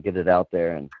it out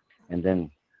there and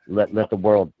then let the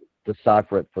world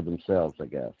decipher it for themselves. I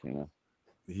guess.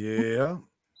 Yeah.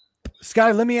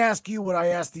 Scotty, let me ask you what I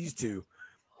asked these two.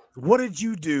 What did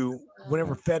you do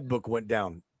whenever FedBook went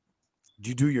down? Did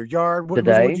you do your yard? What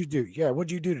did you do? Yeah, what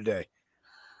did you do today?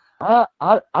 I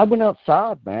went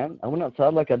outside, man. I went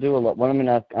outside like I do a lot. Well, I mean,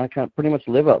 I kind of pretty much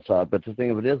live outside, but the thing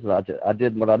of it is that I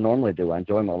did what I normally do. I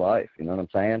enjoy my life. You know what I'm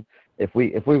saying? If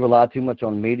we rely too much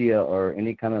on media or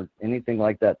anything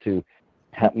like that to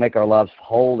make our lives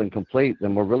whole and complete,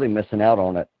 then we're really missing out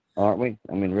on it, aren't we?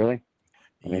 I mean, really?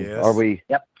 I mean, Yes.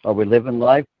 Are we living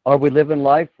life? Are we living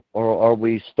life, or are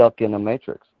we stuck in a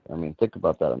matrix? I mean, think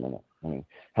about that a minute. I mean,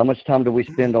 how much time do we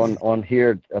spend on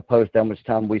here opposed to how much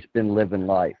time we spend living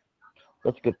life?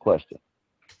 That's a good question.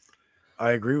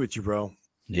 I agree with you, bro.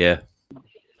 Yeah.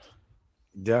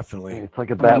 Definitely. It's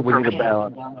like a bad. We need a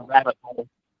balance. Down the rabbit hole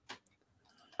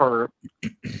for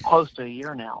close to a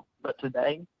year now, but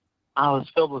today I was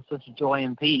filled with such joy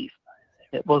and peace.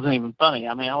 It wasn't even funny.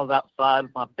 I mean, I was outside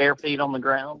with my bare feet on the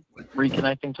ground,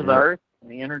 reconnecting to the earth and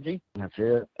the energy. That's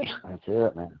it,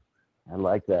 man. I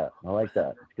like that.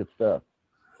 It's good stuff.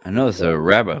 I know it's a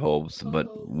rabbit holes,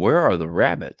 but where are the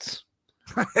rabbits?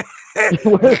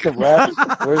 Where's the rabbit?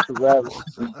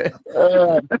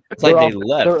 It's like they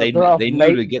left.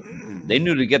 They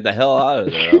knew to get the hell out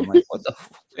of there. I'm like, what the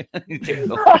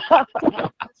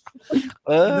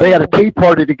They had a tea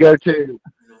party to go to.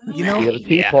 You know, They had a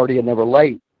tea party and they were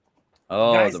late.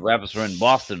 Oh, Guys, the rabbits were in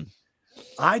Boston.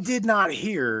 I did not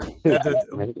hear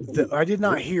I did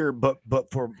not hear, but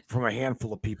from a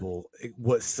handful of people,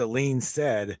 what Celine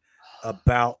said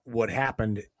about what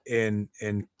happened in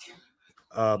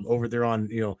over there on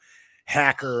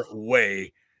Hacker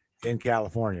Way in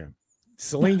California.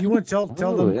 Celine, you want to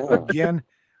tell them again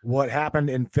what happened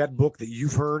in FedBook that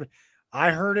you've heard? I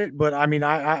heard it, but I mean,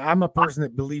 I'm a person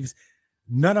that believes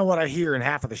none of what I hear and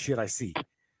half of the shit I see.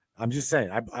 I'm just saying.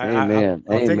 Amen.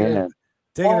 I'll take Amen.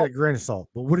 it at a grain of salt.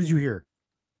 But what did you hear?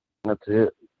 That's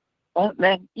it. Well,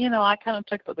 man, I kind of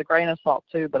took it with a grain of salt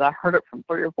too, but I heard it from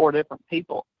 3 or 4 different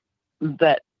people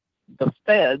that the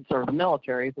feds or the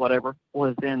military, whatever,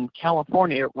 was in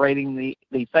California raiding the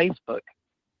Facebook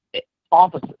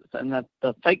offices, and that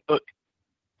the Facebook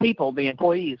people, the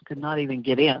employees, could not even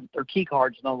get in. Their key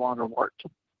cards no longer worked.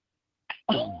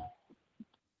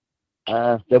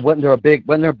 Wasn't there a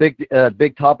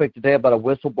big topic today about a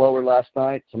whistleblower last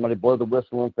night? Somebody blew the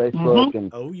whistle on Facebook, and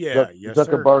Oh yeah, yes,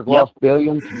 Zuckerberg lost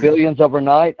billions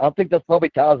overnight. I think that probably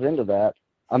ties into that.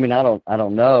 I mean, I don't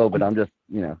know, but I'm just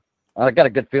I got a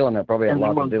good feeling that probably had a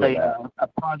lot to do with that. A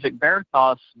Project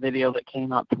Veritas video that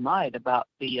came out tonight about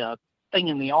the thing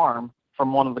in the arm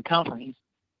from one of the companies.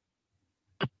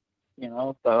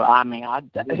 So I mean,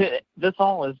 this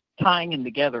all is tying in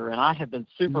together, and I have been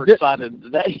super excited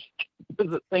today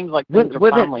because it seems like things are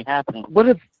finally happening. What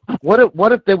if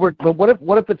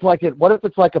it's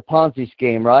like a Ponzi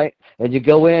scheme, right? And you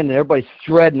go in and everybody's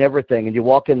shredding everything, and you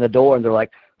walk in the door and they're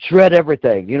like, shred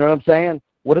everything. You know what I'm saying?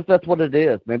 What if that's what it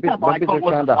is? Maybe they're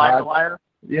trying to hide.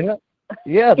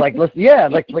 Yeah, like let's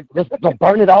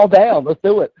burn it all down. Let's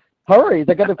do it. Hurry,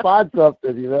 they got to find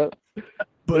something, you know.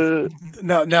 But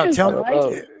now tell me,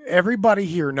 Oh. everybody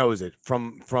here knows it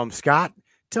from Scott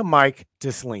to Mike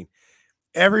to Celine.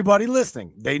 Everybody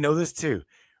listening, they know this too.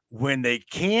 When they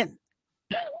can't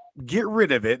get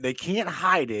rid of it, they can't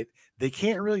hide it, they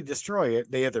can't really destroy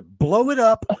it. They either blow it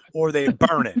up or they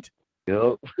burn it.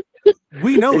 Yep.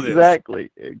 We know this.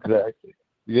 Exactly.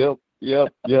 Yep.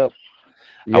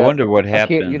 I wonder what I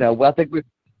can't, happened. you know, I think we.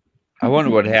 I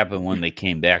wonder what happened when they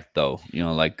came back, though. You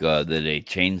know, like did they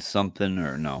change something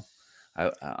or no?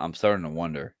 I'm starting to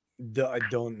wonder. I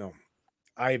don't know.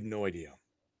 I have no idea.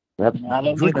 That's I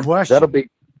don't Good either. question. that'll be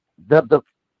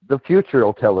the future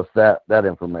will tell us that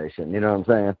information. You know what I'm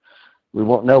saying? We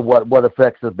won't know what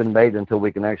effects have been made until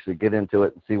we can actually get into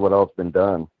it and see what else has been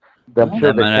done. I'm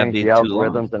sure That they might not changed be the too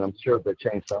long. algorithms, and I'm sure they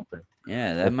changed something.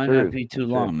 Yeah, that That's might true. not be too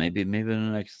That's long. true. Maybe in the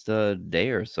next day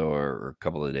or so, or a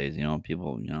couple of days. You know,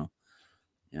 people. You know,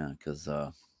 yeah, because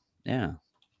yeah.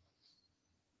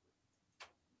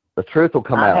 The truth will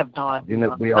come I out. have no idea. You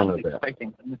know, we all I'm know that.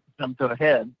 expecting things to come to a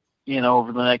head,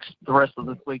 over the rest of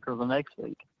this week or the next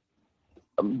week.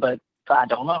 But I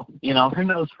don't know. Who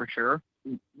knows for sure?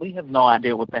 We have no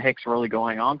idea what the heck's really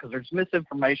going on because there's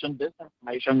misinformation,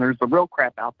 disinformation. There's the real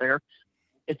crap out there.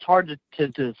 It's hard to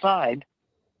decide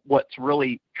what's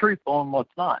really truthful and what's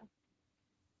not.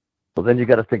 Well, then you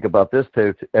got to think about this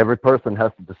too. Every person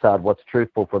has to decide what's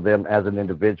truthful for them as an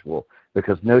individual,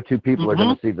 because no two people are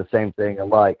going to see the same thing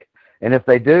alike. And if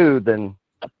they do, then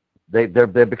they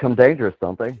become dangerous,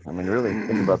 don't they? I mean, really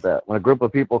think about that. When a group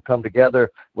of people come together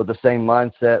with the same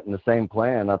mindset and the same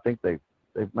plan, I think they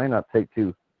may not take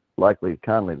too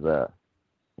kindly to that.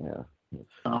 Yeah.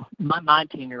 My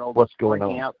 19-year-old What's was going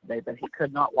freaking on? out today that he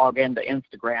could not log into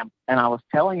Instagram. And I was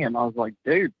telling him, I was like,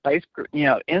 dude, Facebook,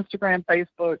 Instagram,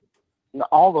 Facebook,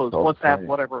 all those, WhatsApp, Okay.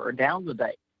 whatever, are down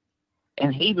today.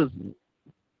 And he was, of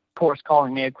course,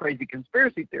 calling me a crazy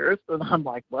conspiracy theorist. And I'm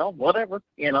like, well, whatever.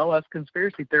 Us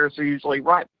conspiracy theorists are usually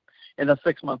right. In a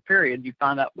 6-month period, you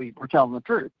find out we're telling the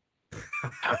truth.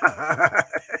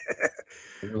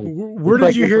 Where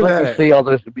did you hear that? See all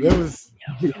those.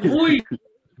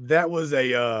 That was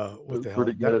a what the hell?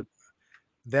 Pretty good.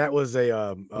 That was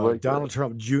a Like Donald that.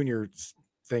 Trump Jr.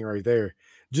 thing right there.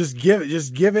 Just give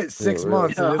it 6 really?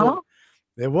 months. And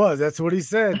it was. That's what he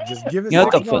said. Just give it You know,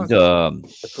 6 months.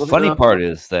 the funny part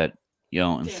is that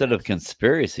instead of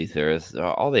conspiracy theorists,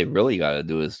 all they really got to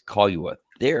do is call you a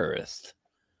theorist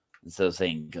instead of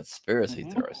saying conspiracy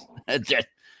theorist. Just,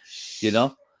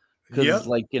 because Yep. it's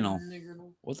like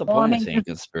what's the point of saying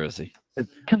conspiracy?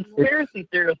 Conspiracy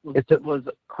theorist was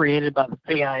created by the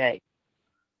CIA.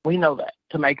 We know that,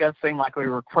 to make us seem like we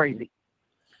were crazy.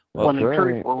 Well, when in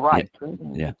truth, we're right.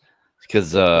 Yeah.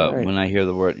 Because when I hear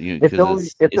the word, It's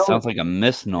it sounds like a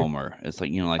misnomer. It's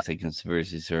like like say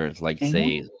conspiracy theorist, like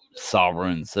say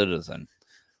sovereign citizen.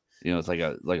 It's like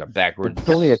a backwards. It's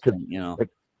only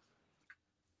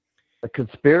a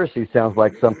conspiracy sounds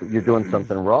like something you're doing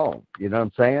something wrong. You know what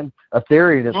I'm saying? A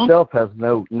theory in itself has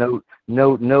no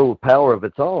power of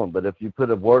its own. But if you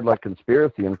put a word like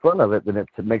conspiracy in front of it, then it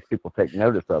makes people take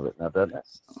notice of it. Now, doesn't it?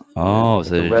 Oh,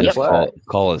 so a they red just flag.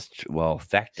 call us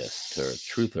factists or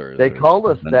truthers. They or call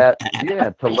us something.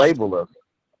 that, to label us.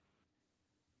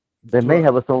 They may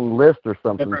have its own list or The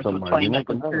something difference somewhere. between You a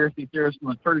never know. conspiracy theorist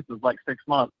and the truth is like 6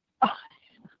 months.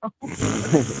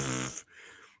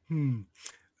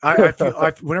 I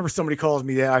feel whenever somebody calls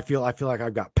me that, I feel like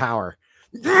I've got power.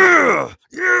 Yeah.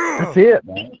 That's it,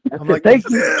 man. That's I'm it. like, Thank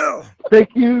you. yeah. Thank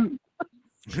you.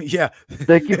 Yeah.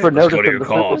 Thank you for Let's go to noticing your the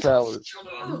calls.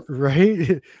 superpowers.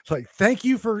 Right? It's like, thank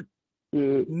you for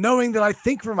knowing that I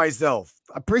think for myself.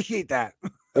 I appreciate that.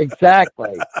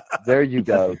 Exactly. There you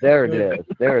go. There it is.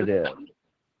 There it is.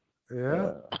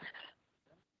 Yeah.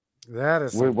 That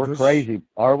is We're good crazy.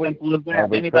 Are we? Simple as that. Are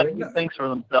we Anybody crazy? who thinks for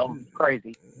themselves is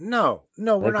crazy. No,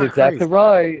 we're That's not exactly crazy.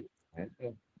 right.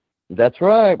 That's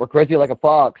right. We're crazy like a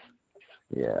fox.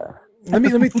 Yeah. Let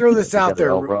me throw this out Got it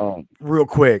there all wrong. real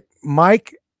quick.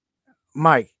 Mike,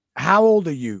 how old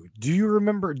are you? Do you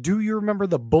remember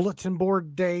the bulletin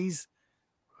board days?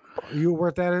 Are you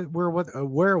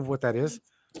aware of what that is?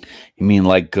 You mean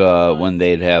like when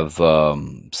they'd have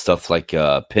stuff like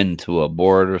pinned to a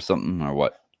board or something, or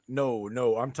what? No,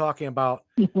 I'm talking about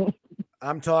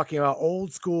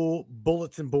old school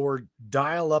bulletin board,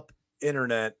 dial up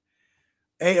internet,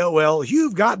 AOL.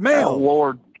 You've got Oh, mail.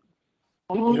 Lord.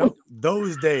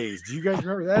 Those days. Do you guys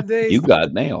remember that days? You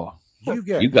got mail. You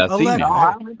got female. No,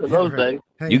 I remember those days.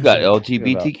 You got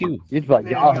LGBTQ. You'd like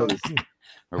Yahoo.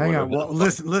 or Hang on. whatever. Well,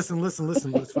 listen.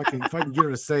 If I can get her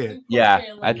to say it. Yeah,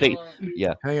 I think.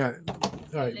 Yeah. Hang on.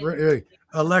 All right, ready.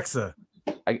 Alexa,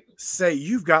 say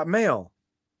you've got mail.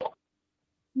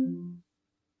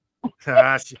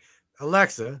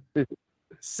 Alexa,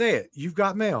 say it. You've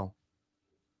got mail.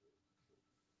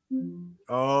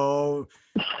 Oh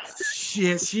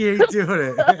shit, she ain't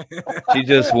doing it. She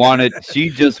just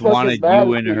wanted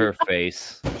you in her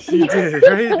face. She did,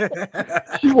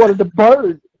 right? She wanted to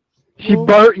burn. She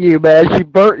burnt you, man. She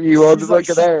burnt you on the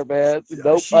fucking air, man.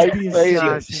 Nope, I ain't saying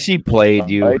it. She played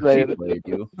you. I ain't saying She it. played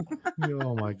you.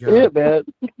 Oh my Yeah, god. man.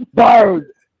 Burn.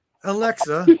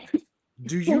 Alexa,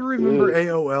 do you remember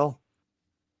AOL?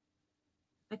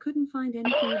 I couldn't find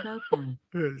anything about that.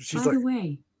 She's By like, the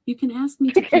way, you can ask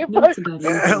me to keep notes about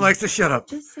anything. Alexa, shut up.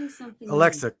 Just say something.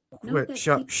 Alexa, Note quit. that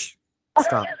Shut. Shh.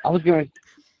 Stop. I was going to.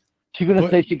 She's gonna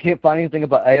What? say she can't find anything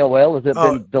about AOL. Has it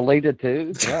Oh. been deleted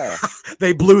too? Yeah.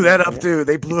 They blew that up too.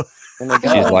 They blew. Oh my She's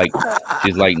God.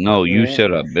 like, no, you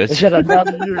shut up, Is bitch. that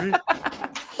another?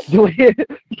 Do we?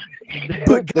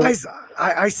 But guys,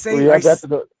 I say, We have that to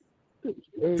go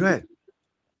ahead.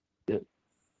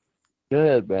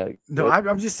 Good, man. No,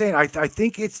 I'm just saying. I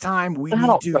think it's time we I need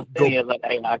don't to trust any of that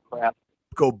AI crap.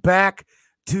 go back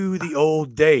to the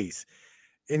old days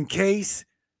in case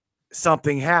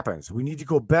something happens. We need to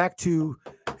go back to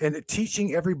and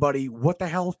teaching everybody what the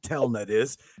hell Telnet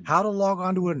is, how to log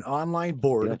onto an online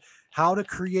board, Yeah. how to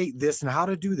create this and how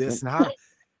to do this and how to,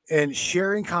 and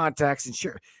sharing contacts and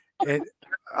share. And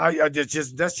I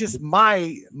just that's just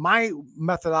my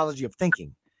methodology of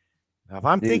thinking. Now, if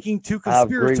I'm Dude, thinking too I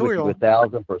agree with you conspiratorial,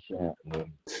 1,000%.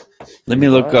 Let me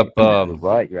look up. You're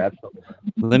right. You're absolutely right.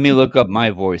 Let me look up my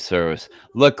voice service.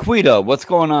 Laquita, what's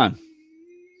going on?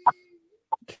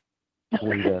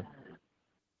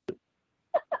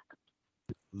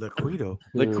 Laquito. Laquita,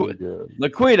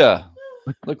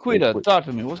 talk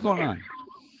to me. What's going on?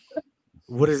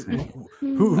 What is The bitch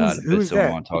who's don't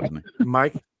that? want to talk to me.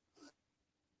 Mike?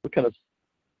 What kind of?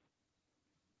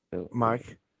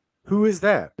 Mike? Who is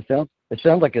that? It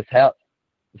sounds like his house.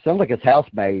 It sounds like his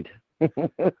housemaid.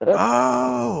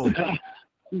 Oh,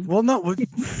 well, no,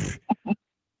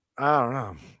 I don't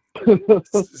know.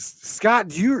 Scott,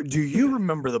 do you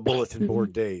remember the bulletin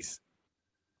board days?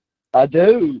 I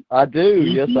do.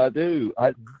 Yes, I do.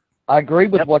 I agree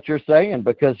with what you're saying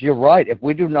because you're right. If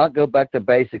we do not go back to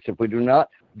basics, if we do not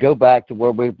go back to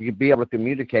where we be able to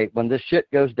communicate, when this shit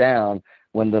goes down,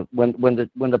 when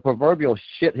the proverbial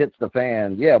shit hits the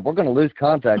fan, yeah, we're going to lose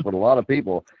contact with a lot of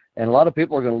people, and a lot of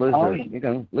people are going to lose you're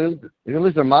going to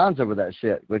lose their minds over that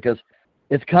shit because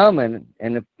it's coming.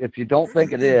 And if you don't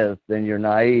think it is, then you're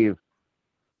naive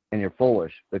and you're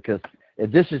foolish because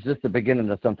this is just the beginning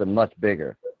of something much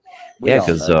bigger. Yeah,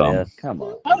 because come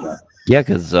on. Yeah,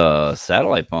 because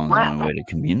satellite phones are the only way to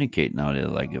communicate nowadays.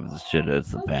 Like if the shit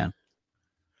hits the fan.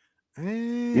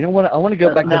 You know what? I want to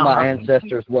go back to my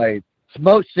ancestors' way.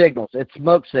 Smoke signals. It's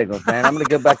smoke signals, man. I'm going to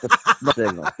go back to smoke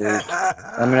signals, dude.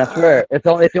 I mean, I swear, it's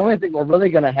the only thing we're really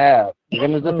going to have. We're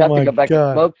going to just have to go back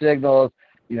to smoke signals,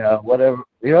 whatever.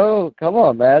 Come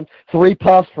on, man. 3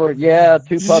 puffs for 2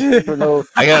 puffs for no.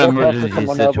 I got an 4 puffs for emergency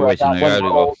someone over. situation. I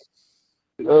gotta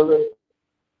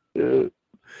go.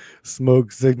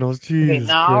 Smoke signals. Jesus Okay,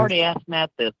 now I Christ. already asked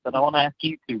Matt this, but I want to ask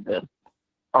you two this.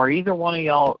 Are either one of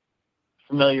y'all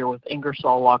familiar with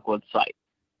Ingersoll Lockwood's site?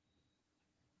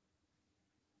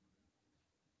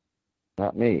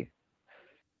 Not me.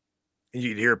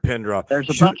 You'd hear a pin drop. There's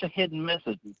a bunch of hidden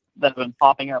messages that have been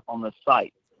popping up on this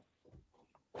site.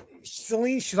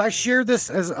 Celine, should I share this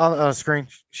as on a screen?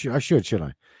 Should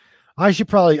I? I should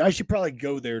probably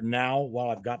go there now while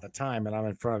I've got the time and I'm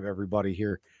in front of everybody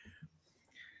here.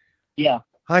 Yeah,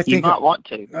 I think you might want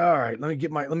to. All right, let me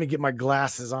get my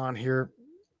glasses on here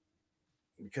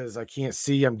because I can't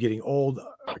see. I'm getting old.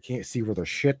 I can't see where the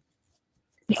shit.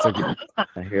 I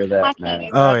hear that, I man. can't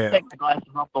even Oh, yeah. take the glasses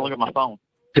off to look at my phone.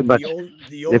 Too much.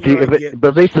 The older I get,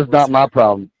 But this is not my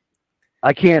problem.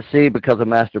 I can't see because of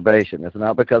masturbation. It's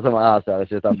not because of my eyesight. It's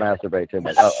just I masturbate too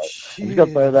much. I'm just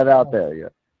gonna throw that out there. Yeah,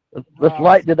 let's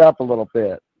lighten it up a little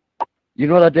bit. You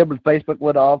know what I did when Facebook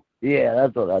went off? Yeah,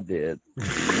 that's what I did.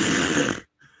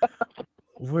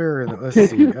 Where? Let's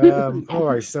see. All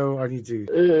right, so I need to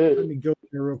let me go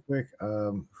here real quick.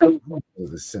 Who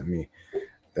sent me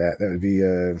that? That would be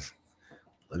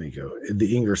let me go.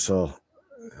 The Ingersoll.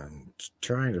 I'm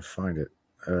trying to find it.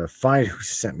 Find who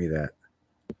sent me that.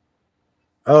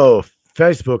 Oh,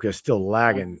 Facebook is still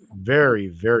lagging very,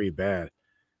 very bad.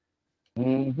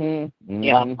 Yeah,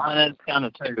 mine is kind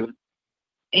of too.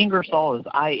 Ingersoll is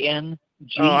INGERSOLL.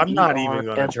 Oh, I'm not even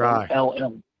gonna try.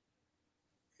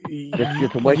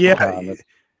 It's a waste of time.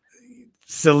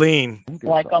 Celine.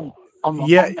 Like on the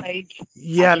homepage.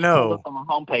 Yeah, I just no. looked on the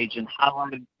homepage and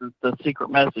highlighted the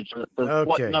secret message that says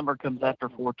what number comes after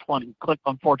 420. Click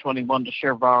on 421 to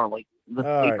share virally. the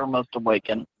All sleeper right. must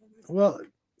awaken. Well,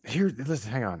 here,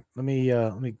 listen, hang on. Let me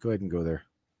go ahead and go there.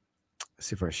 Let's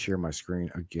see if I share my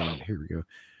screen again. Here we go.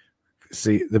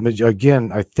 See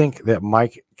again. I think that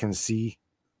Mike can see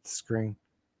the screen.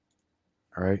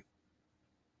 All right.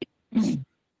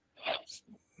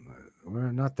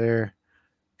 We're not there.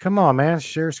 Come on, man.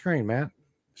 Share screen, Matt.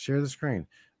 Share the screen.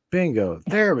 Bingo.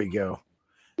 There we go.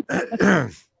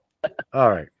 All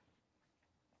right.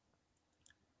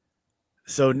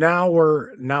 So now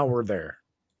we're there.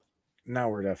 Now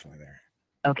we're definitely there.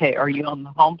 Okay, are you on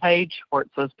the homepage where it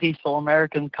says Peaceful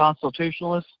American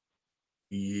Constitutionalists?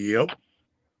 Yep.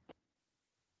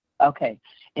 Okay,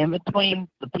 in between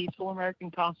the Peaceful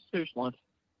American Constitutionalists,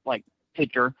 like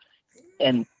picture,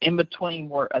 and in between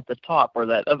where at the top where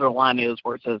that other line is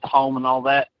where it says home and all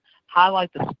that,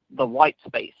 highlight the white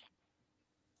space,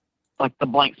 like the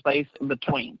blank space in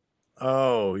between.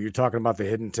 Oh, you're talking about the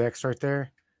hidden text right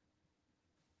there?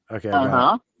 Okay, I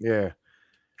got it. Yeah.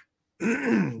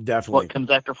 Definitely. What comes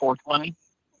after 420?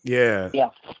 Yeah. Yeah.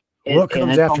 What And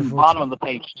comes it's after on the 420? bottom of the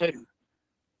page too.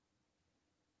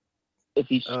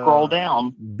 If you scroll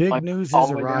down, big like news all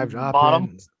has the way down arrived. to the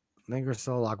bottom.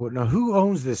 Ingersoll Lockwood. Now, who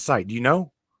owns this site? Do you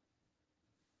know?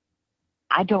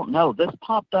 I don't know. This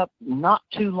popped up not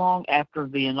too long after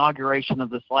the inauguration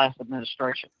of this last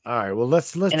administration. All right. Well,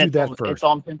 let's do it's that on, first. It's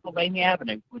on Pennsylvania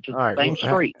Avenue, which is All right. the same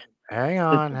street. Hang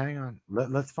on.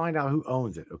 Let's find out who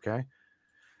owns it. Okay.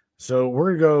 So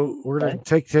we're gonna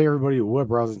take everybody to a web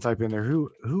browser and type in there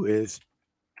who is,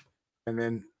 and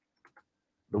then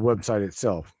the website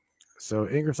itself. So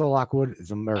Ingersoll Lockwood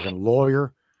is an American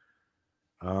lawyer.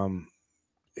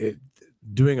 It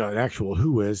doing an actual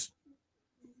who is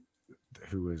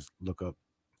look up.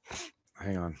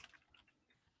 Hang on.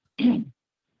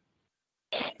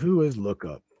 Who is look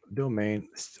up domain?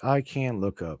 I can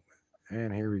look up,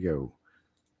 and here we go.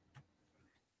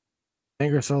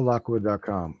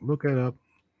 IngersollLockwood.com. Look it up,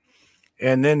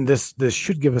 and then this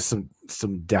should give us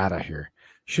some data here.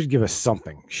 Should give us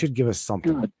something.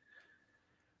 Good.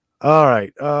 All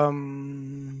right.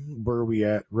 Where are we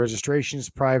at?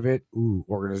 Registrations, private.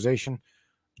 Organization.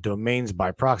 Domains by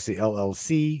proxy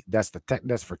LLC. That's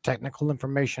that's for technical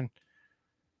information.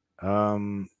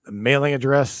 Mailing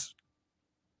address,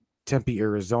 Tempe,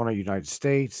 Arizona, United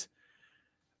States.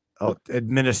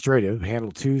 Administrative,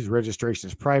 handle twos, registration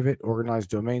is private,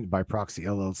 organized domains by proxy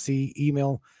LLC,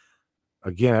 email.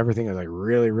 Again, everything is like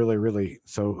really.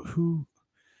 So who?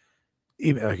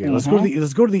 Email. Okay, let's go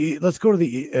to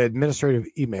the administrative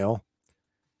email.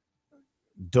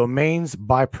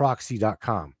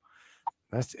 Domainsbyproxy.com.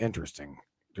 That's interesting.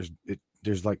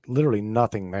 There's like literally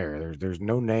nothing there. There's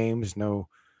no names, no.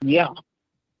 Yeah.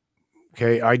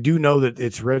 Okay, I do know that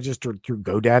it's registered through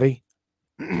GoDaddy.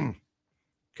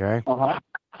 Okay.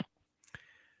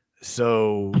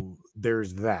 So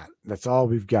there's that. That's all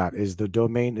we've got. Is the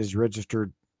domain is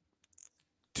registered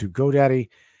to GoDaddy,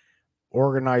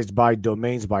 organized by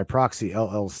Domains by Proxy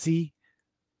LLC.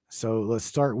 So let's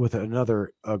start with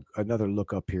another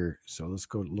look up here. So let's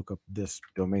go look up this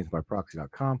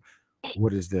domainsbyproxy.com.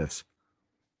 What is this?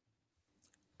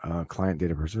 Client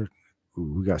data preserve.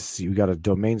 We got a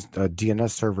domains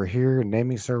DNS server here,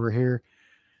 naming server here.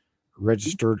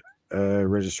 Registered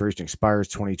registration expires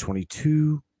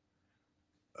 2022.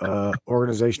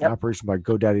 Organization operation by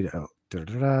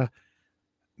GoDaddy.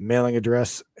 Mailing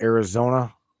address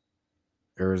Arizona.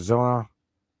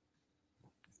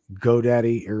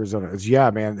 GoDaddy Arizona.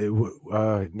 Man.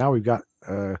 Now we've got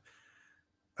a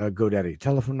GoDaddy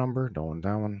telephone number. That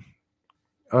one.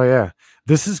 Oh yeah,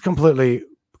 this is completely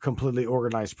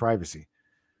organized privacy,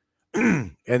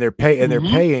 and they're paying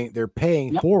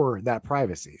for that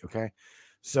privacy. Okay,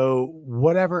 so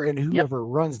whatever and whoever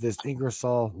runs this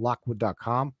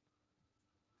IngersollLockwood.com.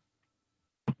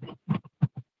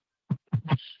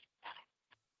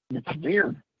 It's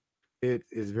weird. It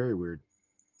is very weird.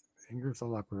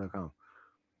 IngersollLockwood.com.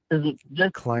 Is it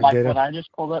just client like data? what I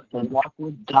just pulled up? That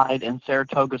Lockwood died in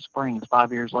Saratoga Springs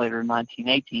 5 years later in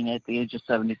 1918 at the age of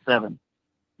 77.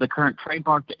 The current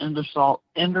trademark to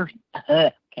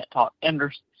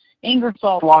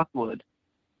Ingersoll Lockwood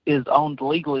is owned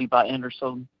legally by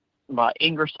Ingersoll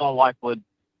Lockwood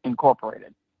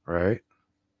Incorporated. Right.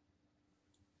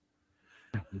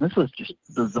 This is just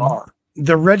bizarre.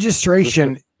 The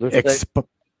registration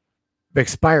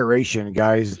expiration,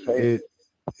 guys,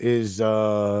 is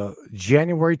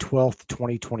January 12th,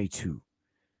 2022.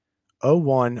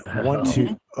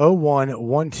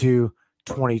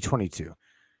 01/12/2022.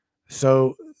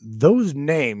 So those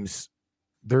names,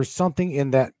 there's something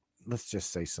in that. Let's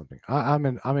just say something. I'm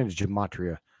in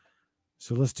gematria,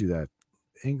 so let's do that.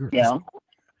 All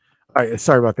right,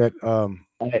 sorry about that.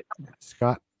 Hey,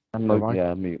 Scott. I'm Am I?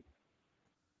 yeah, I'm mute.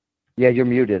 Yeah, you're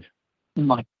muted.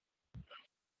 My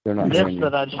They're not this hearing you.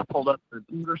 that I just pulled up for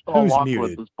Ingersoll Who's Lockwood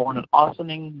muted? was born in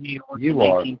Ossining, New York in You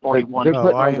are. 1841 They're to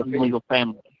putting I on a the am. feed. legal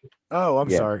family. Oh, I'm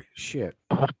Yeah. sorry. Shit.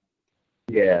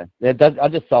 Yeah, I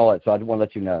just saw it, so I just want to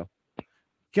let you know.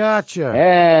 Gotcha.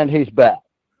 And he's back.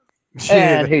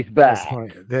 Yeah, And he's that's back.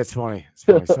 funny. That's funny. It's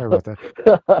funny. Sorry about that.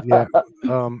 Yeah.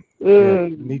 Yeah.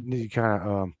 Need kind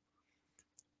of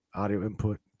audio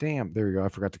input. Damn. There we go. I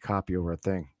forgot to copy over a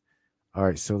thing. All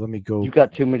right. So let me go. You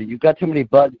got too many. You got too many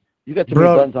buttons. You got too many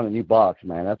Bro, buttons on a new box,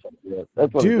 man. That's what it is.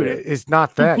 That's what dude, it is. it's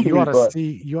not that. Too You many ought to buttons.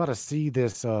 see. You ought to see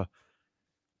this.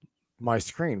 My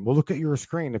screen. Well, look at your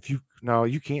screen. If you no,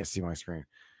 you can't see my screen.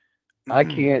 I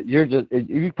can't. You're just.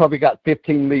 You probably got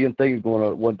 15 million things going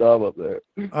on at one time up there.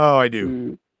 Oh, I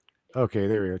do. Okay,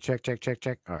 there we go. Check.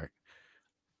 All right.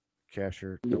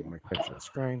 Capture. Don't want to capture the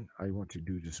screen. I want to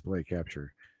do display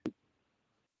capture.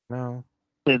 No.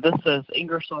 See, this says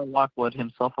Ingersoll Lockwood,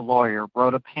 himself a lawyer,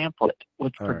 wrote a pamphlet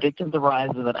which All right. predicted the rise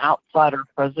of an outsider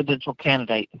presidential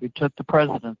candidate who took the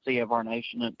presidency of our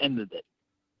nation and ended it.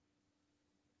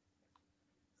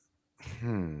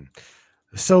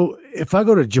 So if I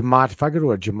go to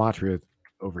gematria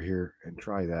over here and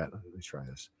try that, let's try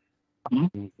this.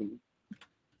 Mm-hmm.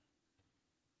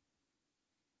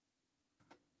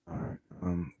 All right.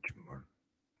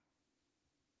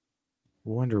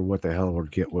 Wonder what the hell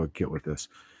we'll get with this.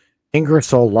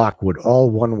 Ingersoll Lockwood, all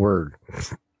one word.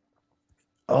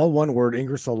 All one word.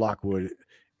 Ingersoll Lockwood.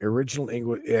 Original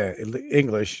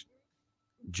English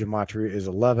gematria is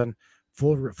 11.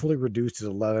 Fully reduced is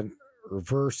 11.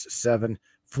 Reverse 7.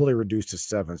 Fully reduced to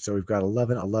 7. So we've got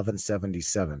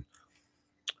 1177.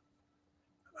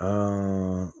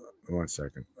 1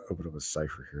 second. Open up a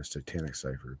cipher here. Satanic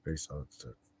cipher. Based on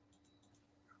stuff.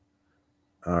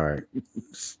 All right.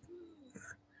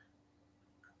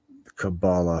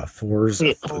 Kabbalah. Fours.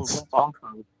 It pulls up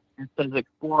also. It says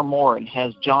explore more and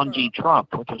has John G.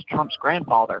 Trump, which is Trump's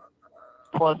grandfather,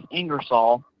 plus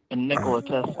Ingersoll and Nikola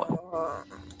Tesla.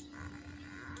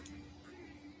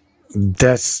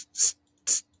 That's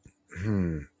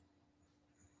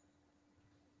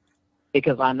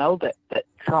Because I know that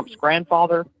Trump's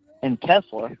grandfather and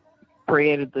Tesla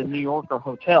created the New Yorker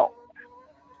Hotel.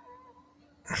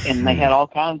 And they had all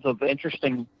kinds of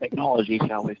interesting technology,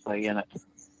 shall we say, in it.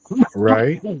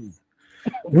 right.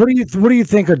 What do you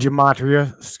think of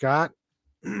gematria, Scott?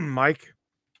 Mike?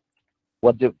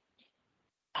 What do?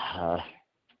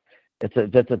 That's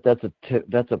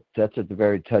a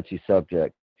very touchy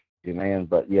subject, man.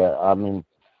 But yeah, I mean,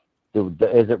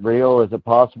 is it real? Is it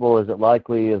possible? Is it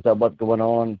likely? Is that what's going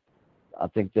on? I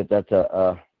think that's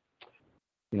a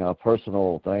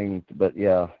personal thing. But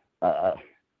yeah, I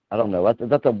don't know.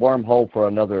 That's a wormhole for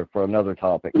another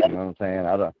topic. You know what I'm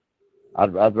saying?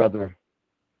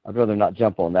 I'd rather not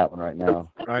jump on that one right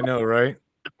now. I know, right?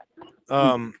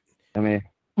 I mean,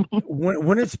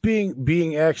 when it's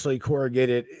being actually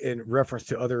corrugated in reference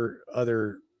to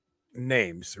other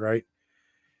names, right?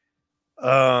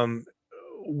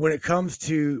 When it comes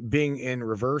to being in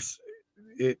reverse,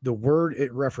 the word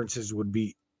it references would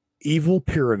be evil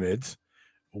pyramids,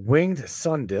 winged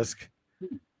sun disk.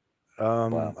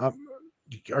 wow.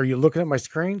 Are you looking at my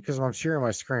screen? Because I'm sharing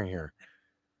my screen here.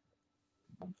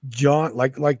 John,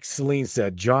 like Celine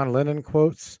said, John Lennon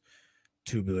quotes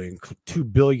 2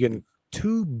 billion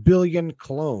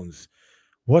clones.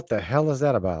 What the hell is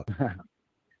that about?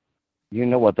 You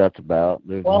know what that's about.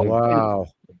 Wow.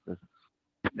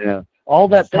 Yeah. All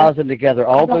that ties in together.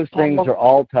 All those things are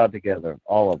all tied together.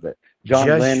 All of it. John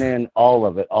Lennon, all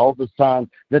of it. All the signs.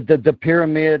 The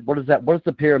pyramid. What is that? What is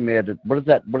the pyramid? What does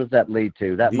that lead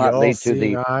to? That might lead to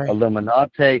the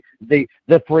Illuminati, the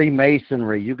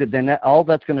Freemasonry. You could then all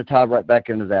that's going to tie right back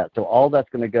into that. So all that's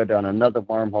going to go down another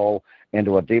wormhole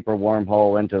into a deeper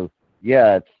wormhole into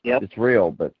it's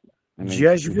real. But I mean,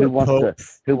 Jesuit who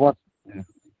wants?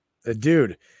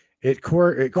 Dude, it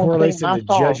correlates to the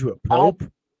Jesuit Pope.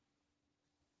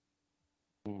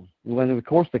 When of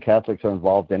course the Catholics are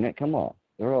involved in it. Come on,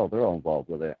 they're all involved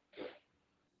with it.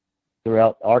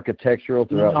 Throughout architectural,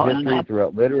 throughout history,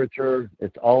 throughout literature,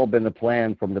 it's all been a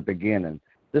plan from the beginning.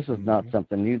 This is not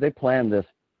something new. They planned this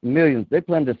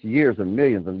years and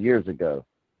millions of years ago.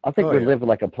 I think we're living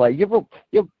like a play. You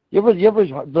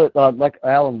ever like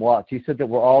Alan Watts? He said that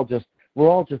we're all just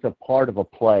a part of a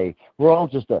play. We're all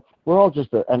just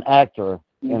an actor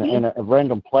in a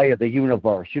random play of the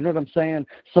universe. You know what I'm saying?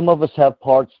 Some of us have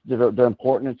parts that are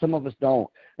important, and some of us don't.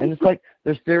 And it's like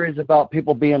there's theories about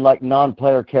people being like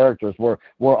non-player characters, where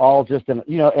we're all just in.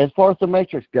 As far as the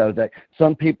Matrix goes, that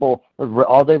some people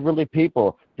are they really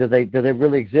people? do they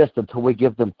really exist until we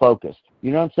give them focus?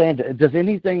 You know what I'm saying? Does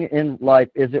anything in life,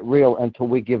 is it real until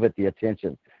we give it the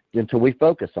attention, until we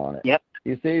focus on it? Yep.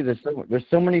 You see, there's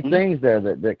so many things there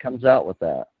that comes out with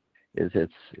that.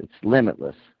 It's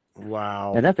Limitless.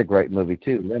 Wow. And that's a great movie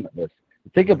too, Limitless.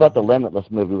 Think about the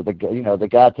Limitless movie with the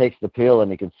guy takes the pill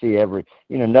and he can see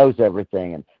knows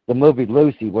everything. And the movie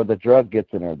Lucy, where the drug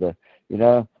gets in her,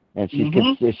 and she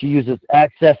uses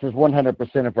accesses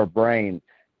 100% of her brain.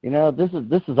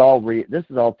 This is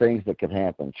all things that could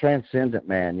happen. Transcendent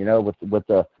Man,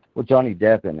 with Johnny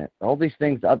Depp in it. All these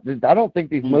things. I don't think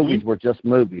these movies were just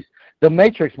movies. The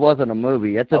Matrix wasn't a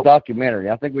movie. It's a documentary.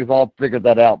 I think we've all figured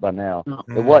that out by now.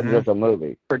 It wasn't just a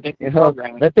movie. Predictive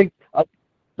programming. I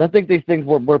think these things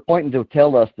we're pointing to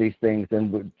tell us these things,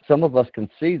 and some of us can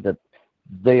see that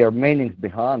there are meanings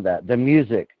behind that. The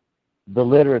music, the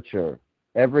literature,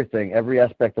 everything, every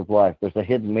aspect of life. There's a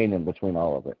hidden meaning between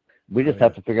all of it. We just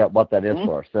have to figure out what that is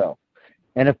for ourselves.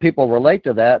 And if people relate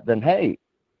to that, then hey,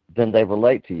 then they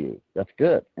relate to you. That's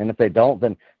good. And if they don't,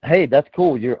 then hey, that's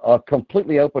cool. You're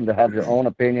completely open to have your own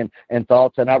opinion and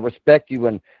thoughts, and I respect you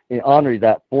and honor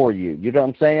that for you. You know what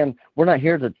I'm saying? We're not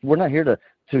here to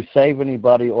save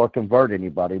anybody or convert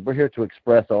anybody. We're here to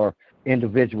express our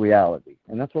individuality,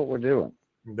 and that's what we're doing.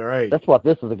 Right. That's what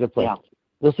this is a good place. Yeah.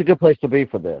 This is a good place to be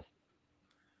for this.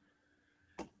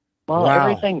 Well,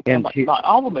 everything,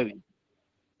 all the movies.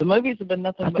 The movies have been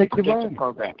nothing but predictive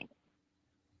programming.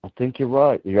 I think you're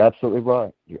right. You're absolutely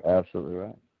right. You're absolutely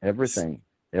right. Everything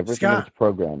Scott, is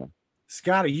programming.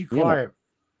 Scott, are you quiet?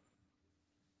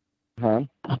 Huh?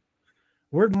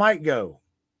 Where'd Mike go?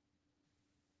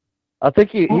 I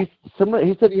think he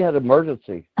said he had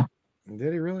emergency.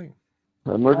 Did he really?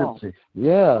 Emergency.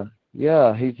 Oh.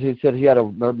 Yeah. He said he had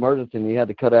an emergency and he had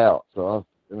to cut out. So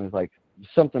it was like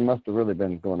something must have really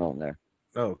been going on there.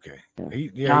 Okay.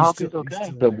 Yeah. He's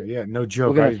okay. Yeah, no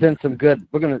joke. We're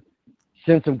gonna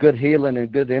send some good healing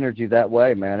and good energy that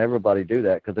way, man. Everybody do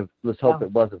that, because let's hope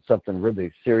it wasn't something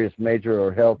really serious, major,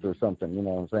 or health or something. You know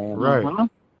what I'm saying? Right.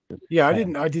 Yeah, I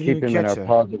didn't keep even him catch in our that.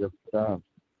 positive stuff.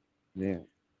 Yeah.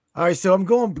 All right, so I'm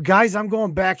going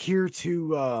back here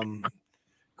to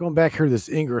this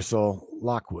Ingersoll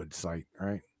Lockwood site,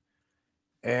 right?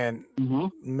 And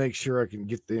make sure I can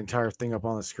get the entire thing up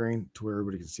on the screen to where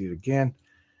everybody can see it again.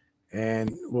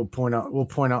 And we'll point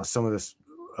out some of this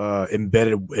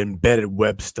embedded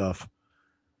web stuff.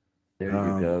 There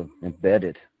you go.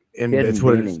 Embedded. It's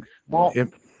what it is.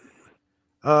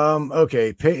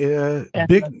 Okay.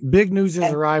 Big news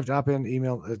has arrived. Up in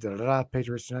email.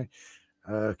 Patriots tonight.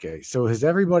 Okay. So has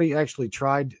everybody actually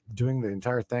tried doing the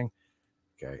entire thing?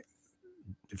 Okay.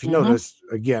 If you notice,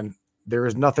 again, there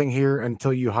is nothing here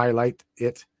until you highlight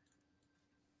it.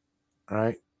 All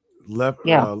right. Left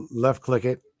click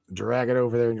it, drag it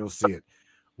over there, and you'll see it.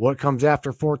 What comes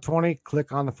after 420?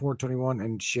 Click on the 421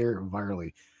 and share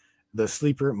virally. The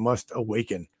sleeper must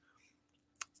awaken.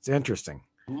 It's interesting.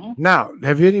 Now,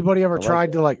 have anybody ever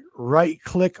tried to right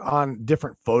click on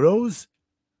different photos?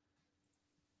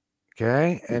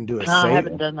 Okay, and do a save. I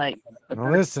haven't done that.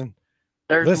 Now listen.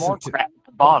 There's more crap at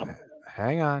the bottom.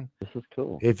 Hang on. This is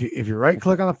cool. If you right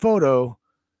click on the photo,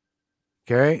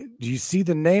 okay, do you see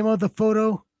the name of the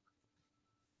photo?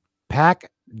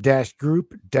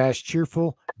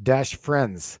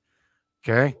 Pack-group-cheerful-friends.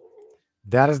 Okay.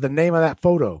 That is the name of that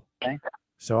photo. Okay.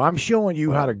 So I'm showing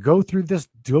you how to go through these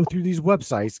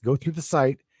websites, go through the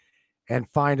site, and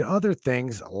find other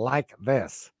things like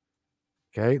this.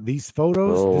 Okay. These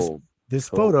photos, this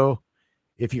photo,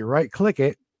 if you right click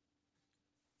it,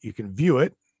 you can view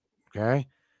it. Okay.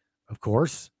 Of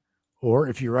course. Or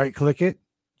if you right click it,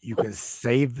 you can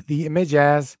save the image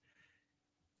as,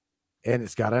 and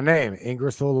it's got a name,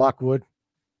 Ingersoll Lockwood,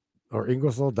 or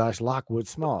Ingersoll-Lockwood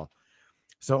Small.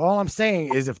 So all I'm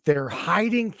saying is, if they're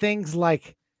hiding things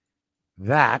like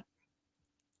that,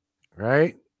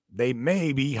 right, they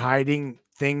may be hiding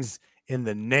things in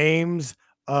the names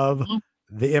of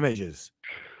the images.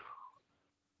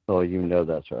 Oh,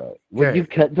 that's right. Well,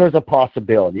 there's a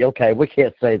possibility. Okay, we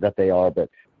can't say that they are, but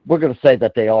we're going to say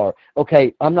that they are.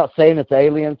 Okay, I'm not saying it's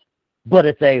aliens, but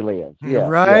it's aliens. Yeah,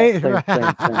 right?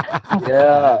 Yeah, same.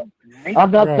 Yeah.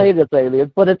 I'm not saying it's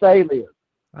aliens, but it's aliens.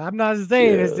 I'm not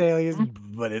saying it's aliens,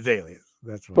 but it's aliens.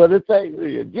 That's right. But it's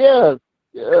aliens. Yes.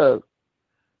 All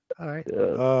right.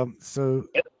 Yes. So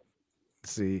let's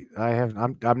see.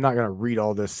 I'm not going to read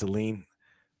all this, Celine,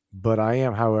 but I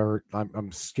am, however,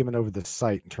 I'm skimming over the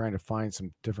site and trying to find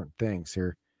some different things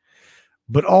here.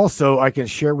 But also, I can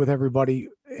share with everybody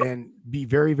and be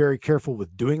very, very careful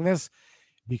with doing this,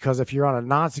 because if you're on a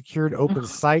non-secured open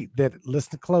site, that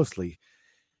listen closely.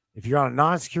 If you're on a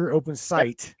non-secure open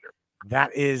site,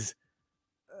 that is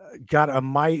got a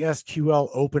MySQL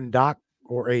open doc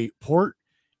or a port,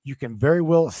 you can very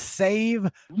well save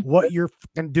what you're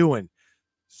fucking doing.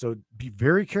 So be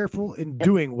very careful in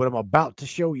doing what I'm about to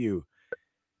show you.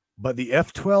 But the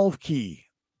F12 key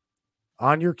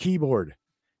on your keyboard,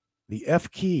 the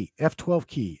F key, F12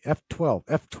 key,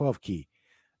 F12 key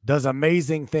does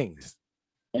amazing things.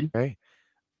 Okay.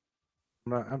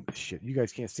 Shit, you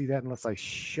guys can't see that unless I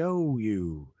show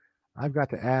you. I've got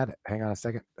to add, hang on a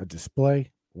second, a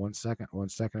display. 1 second,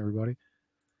 everybody.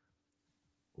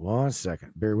 1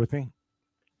 second. Bear with me.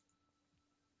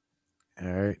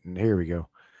 All right, and here we go.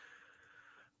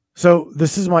 So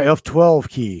this is my F12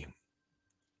 key.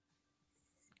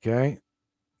 Okay.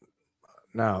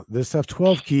 Now, this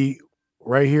F12 key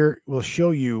right here will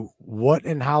show you what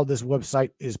and how this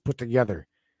website is put together.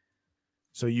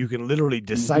 So you can literally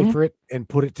decipher it and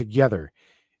put it together.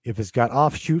 If it's got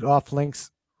offshoot, off links,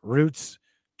 roots,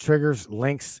 triggers,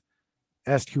 links,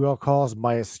 SQL calls,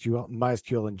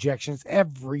 MySQL injections,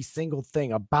 every single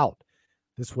thing about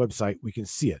this website, we can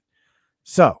see it.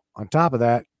 So on top of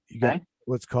that, you got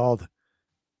what's called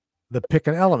the pick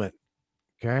an element.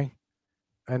 Okay.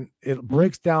 And it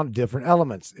breaks down different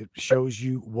elements. It shows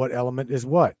you what element is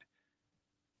what.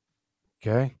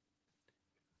 Okay.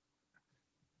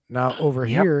 Now over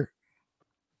here,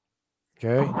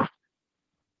 okay,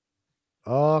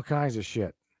 all kinds of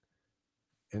shit.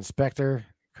 Inspector,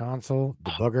 console,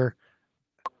 debugger,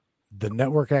 the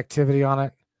network activity on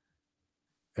it.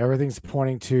 Everything's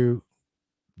pointing to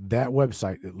that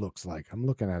website, it looks like. I'm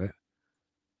looking at it.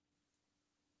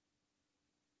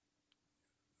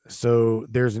 So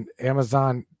there's an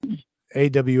Amazon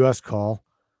AWS call.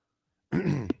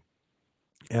 And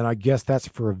I guess that's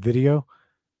for a video.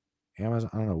 Amazon,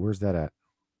 I don't know, where's that at?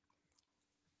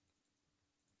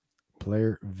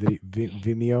 Player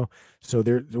Vimeo. So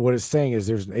there, what it's saying is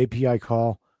there's an API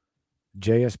call,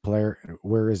 JS player.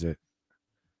 Where is it?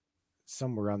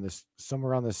 Somewhere on this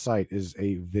site is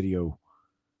a video,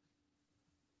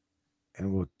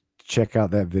 and we'll check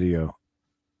out that video.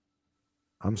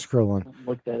 I'm scrolling. I haven't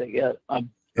looked at it yet.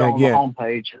 I'm on the home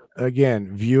page.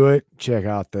 Again, view it. Check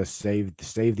out the save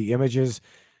the images.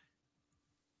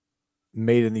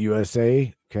 Made in the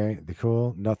USA. Okay, the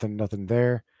cool. Nothing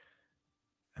there.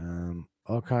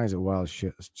 All kinds of wild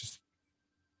shit. It's just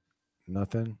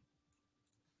nothing.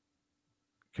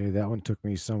 Okay, that one took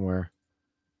me somewhere.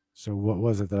 So what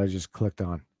was it that I just clicked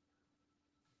on?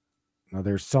 Now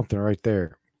there's something right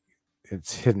there.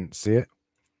 It's hidden. See it?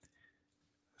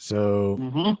 So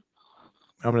I'm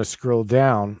going to scroll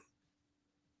down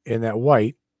in that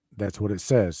white. That's what it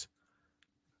says.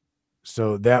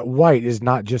 So that white is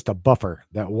not just a buffer.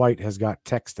 That white has got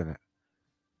text in it.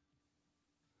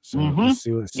 So let's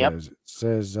see what it says. It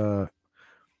says,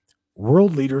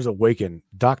 world leaders awaken,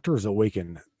 doctors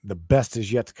awaken, the best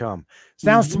is yet to come.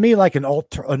 Sounds to me like an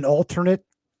alternate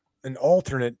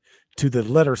to the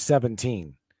letter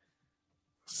 17.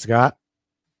 Scott?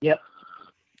 Yep.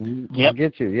 I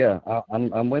get you. Yeah.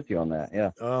 I'm with you on that.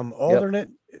 Yeah. Alternate,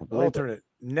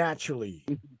 naturally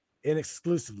and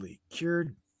exclusively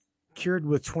cured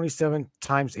with 27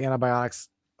 times antibiotics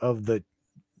of that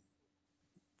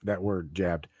word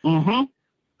jabbed.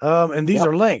 And these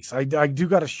are links. I do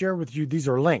got to share with you. These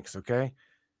are links. Okay.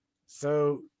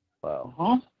 So,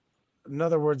 in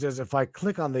other words, as if I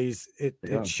click on these, it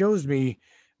shows me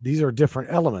these are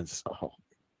different elements.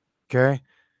 Okay.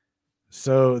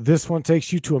 So this one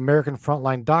takes you to American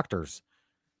Frontline Doctors.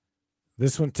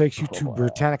 This one takes you to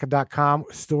Britannica.com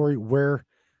story. Where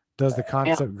does the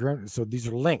concept? So these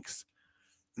are links.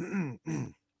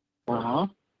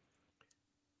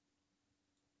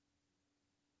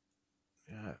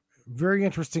 Very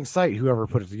interesting site, whoever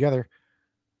put it together.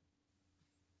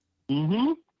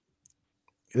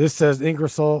 This says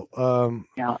Ingersoll,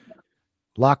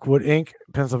 Lockwood Inc.,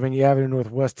 Pennsylvania Avenue,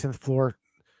 Northwest, 10th floor,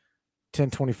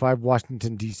 1025,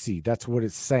 Washington, D.C. That's what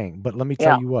it's saying. But let me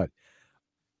tell you what.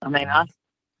 I mean,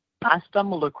 I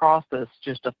stumbled across this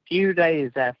just a few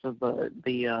days after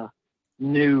the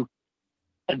new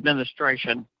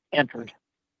administration entered.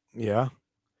 Yeah.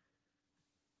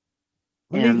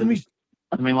 Let me.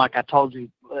 I mean, like I told you,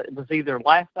 it was either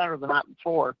last night or the night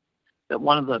before that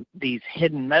one of these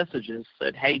hidden messages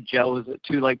said, "Hey Joe, is it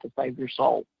too late to save your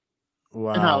soul?"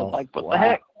 Wow. And I was like, "What the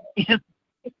heck?"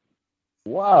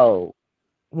 Wow.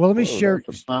 Well, let me share.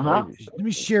 Let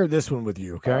me share this one with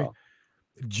you, okay?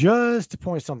 Just to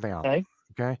point something out.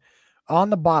 Okay. On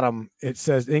the bottom, it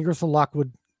says Ingersoll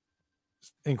Lockwood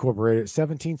Incorporated,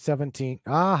 1717.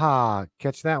 Aha,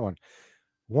 catch that one.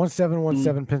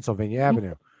 1717 Pennsylvania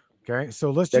Avenue. Okay, so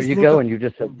let's there just you go, and you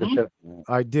just said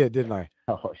I did, didn't I?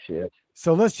 Oh shit.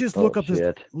 So let's just look up this.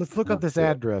 Shit. Let's look up this Shit.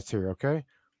 address here, okay?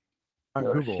 On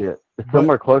Oh, Google. shit. It's But-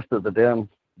 somewhere close to the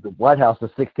White House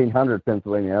is 1600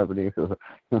 Pennsylvania Avenue.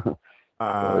 So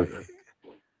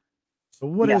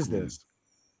what Yeah. is this?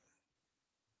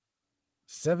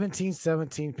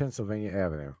 1717 Pennsylvania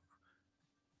Avenue.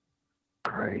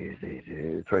 Crazy,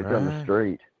 dude. It's right down the Right.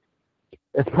 street.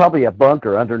 It's probably a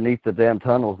bunker underneath the damn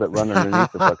tunnels that run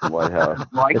underneath the fucking White House.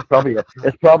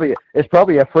 It's probably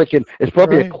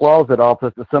a Right. closet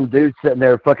office of some dude sitting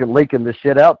there fucking leaking the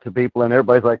shit out to people, and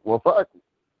everybody's like, "Well, fuck,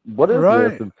 what is Right.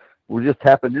 this?" And we're just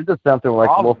tapping into something. We're like,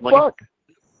 Probably. "Well, fuck,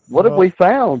 what have Well, we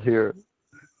found here?"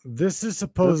 This is That's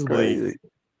supposedly crazy.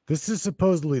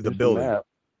 the Here's building. map.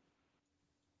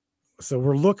 So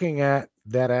we're looking at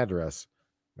that address.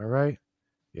 Am I right?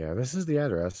 Yeah, this is the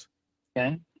address.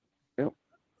 Okay.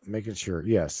 Making sure.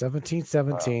 Yeah,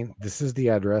 1717. Wow. This is the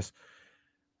address.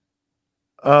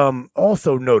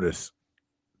 Also notice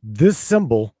this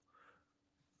symbol.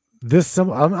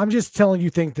 I'm just telling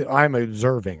you things that I'm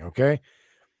observing, okay?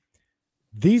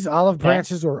 These olive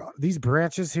branches or these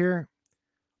branches here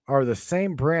are the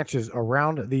same branches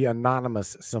around the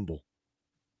anonymous symbol.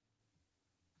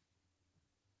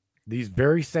 These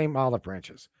very same olive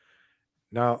branches.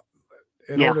 Now,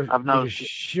 in order I've for me to noticed it.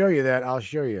 show you that, I'll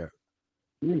show you.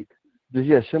 Neat.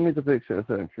 Yeah, show me the picture.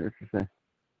 I'm sure you say.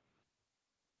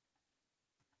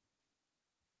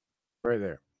 Right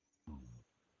there.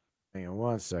 Hang on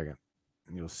 1 second,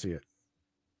 and you'll see it.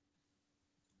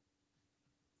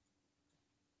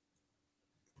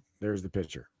 There's the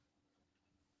picture.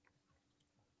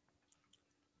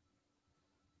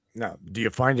 Now, do you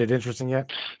find it interesting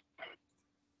yet?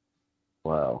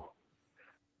 Wow.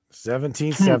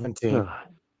 1717.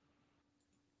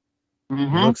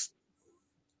 Mm-hmm. Looks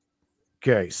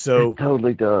okay. So It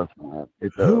totally does, man.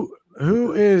 It does.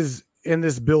 who is in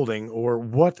this building, or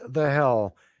what the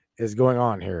hell is going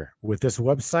on here with this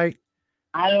website?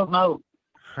 I don't know,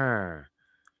 Huh.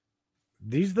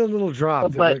 These are the little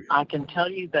drops. but I can tell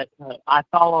you that I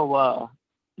follow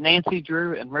Nancy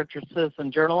Drew and Richard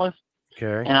Citizen Journalist,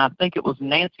 Okay. and I think it was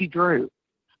Nancy Drew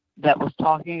that was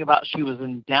talking about she was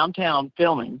in downtown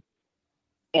filming,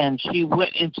 and she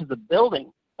went into the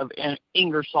building of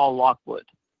Ingersoll Lockwood,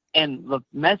 and the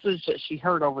message that she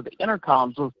heard over the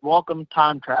intercoms was "Welcome,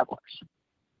 time travelers."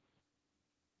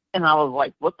 And I was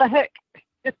like, "What the heck?"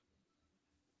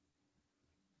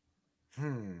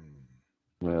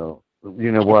 Well,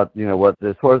 you know what?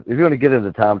 As far as, if you want to get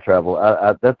into time travel,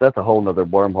 that's a whole nother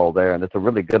wormhole there, and it's a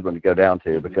really good one to go down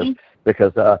to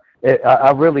because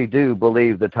I really do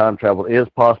believe that time travel is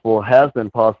possible, has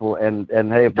been possible, and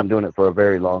they have been doing it for a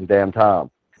very long damn time.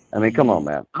 I mean, come on,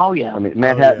 man. Oh yeah. I mean,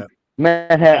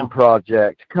 Manhattan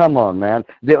Project. Come on, man.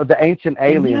 The ancient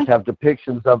aliens have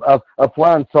depictions of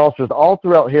flying saucers all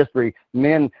throughout history.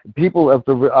 People of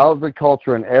every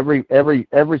culture and every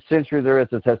century there is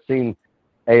has seen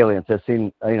aliens, has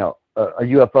seen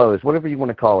UFOs, whatever you want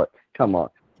to call it. Come on.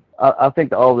 I think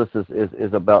that all this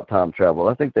is about time travel.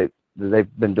 I think they've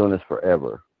been doing this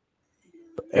forever.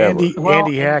 Andy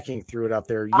Well, Hacking threw it out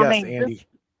there. I Yes, mean, Andy.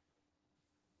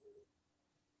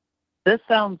 This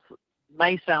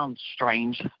may sound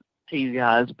strange to you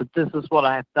guys, but this is what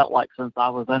I have felt like since I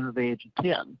was under the age of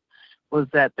 10, was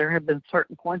that there have been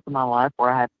certain points in my life where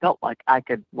I have felt like I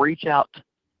could reach out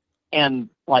and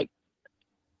like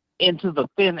into the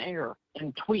thin air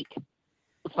and tweak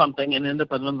something and end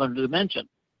up in another dimension.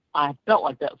 I felt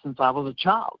like that since I was a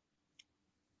child.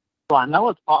 So I know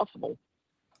it's possible.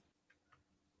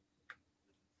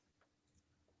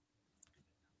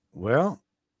 Well,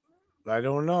 I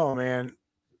don't know, man.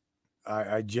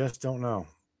 I just don't know.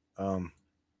 I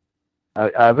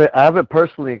haven't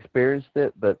personally experienced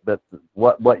it, but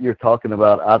what you're talking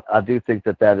about, I do think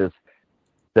that is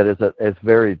it's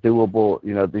very doable.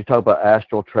 You know, you talk about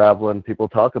astral travel, and people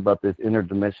talk about this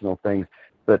interdimensional things,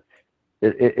 but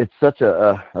it's such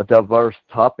a diverse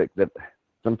topic that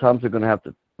sometimes you're going to have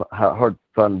to hard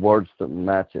find words to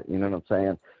match it. You know what I'm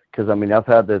saying? Because I mean, I've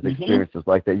had those experiences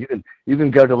like that. You can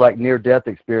go to like near-death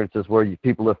experiences where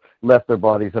people have left their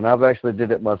bodies, and I've actually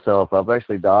did it myself. I've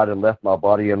actually died and left my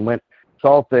body and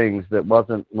saw things that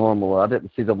wasn't normal. I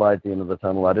didn't see the light at the end of the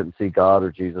tunnel. I didn't see God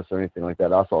or Jesus or anything like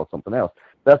that. I saw something else.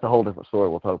 That's a whole different story.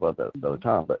 We'll talk about that another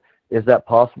time. But is that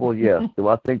possible? Yes. Do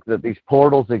I think that these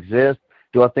portals exist?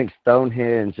 Do I think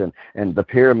Stonehenge and the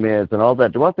pyramids and all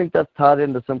that, do I think that's tied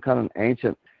into some kind of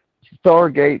ancient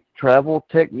Stargate travel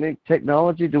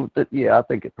technology? Yeah, I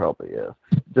think it probably is.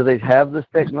 Do they have this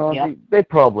technology? Yeah. They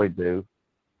probably do.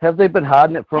 Have they been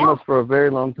hiding it from us for a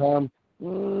very long time?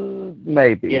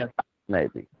 Maybe. Yeah.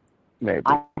 Maybe.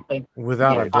 I think,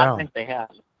 Without a I doubt. think they have.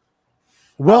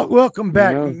 Well, welcome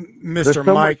back, know, Mr.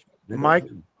 so much- Mike.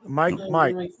 Mike.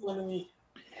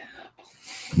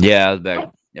 Yeah, I was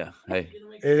back. Yeah. Hey.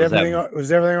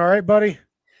 Was everything all right, buddy?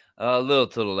 A little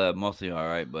to the left, mostly all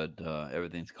right, but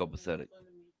everything's copacetic.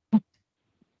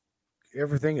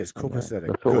 Everything is copacetic.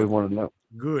 That's what we want to know.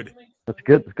 Good. That's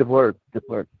good. That's good word. Good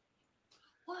word.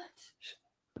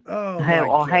 Oh, Hey, my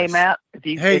well, hey, gosh. Matt, if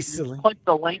you Celine. click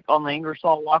the link on the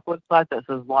Ingersoll Lockwood site that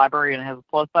says library and has a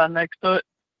plus sign next to it,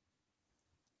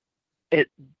 it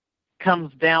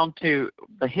comes down to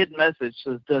the hidden message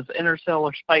says, does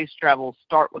interstellar space travel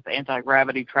start with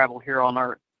anti-gravity travel here on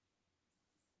Earth?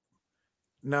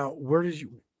 Now, where did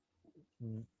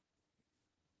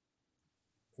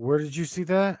you see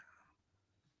that?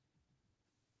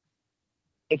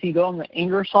 If you go on the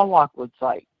Ingersoll Lockwood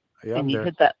site Yeah, and I'm you there.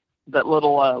 hit that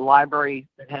little library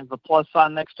that has the plus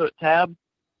sign next to it tab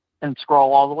and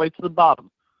scroll all the way to the bottom.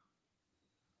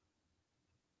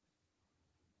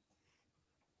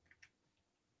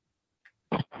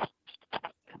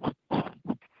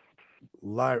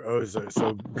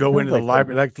 So go into the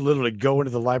library, like literally go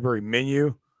into the library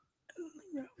menu.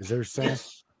 Is there saying?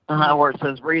 Where it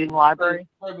says reading library.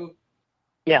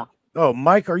 Yeah. Oh,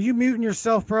 Mike, are you muting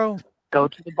yourself, bro? Go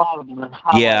to the bottom and then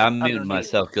highlight. Yeah, I'm muting underneath.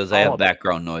 myself because I have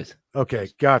background noise. Okay,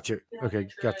 gotcha.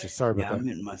 Sorry about Yeah, that. I'm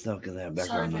muting myself because I have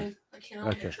background noise.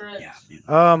 Okay. Yeah,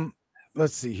 I'm muting.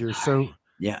 Let's see here. So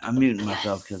yeah, I'm muting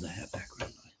myself because I have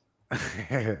background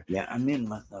noise. Yeah, I'm muting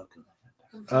myself because I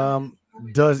have background noise.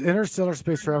 Does interstellar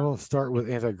space travel start with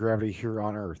anti-gravity here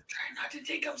on Earth? Try not to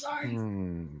take. I'm sorry.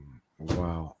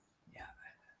 Wow. Yeah.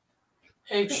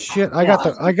 Hey, Shit, I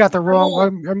got the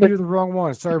wrong. I muted the wrong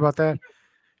one. Sorry about that.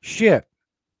 Shit.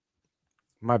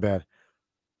 My bad.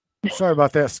 Sorry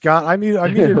about that, Scott. I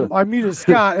muted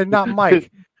Scott and not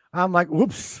Mike. I'm like,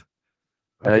 whoops.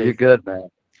 Okay. You're good, man.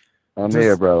 I'm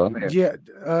here, bro. I'm here. Yeah.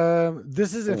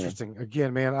 This is interesting.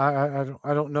 Again, man. I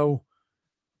don't know.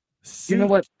 You know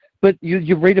what? But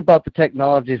you read about the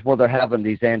technologies where they're having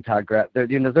these anti-grav.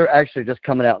 They're actually just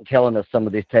coming out and telling us some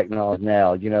of these technologies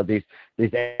now. These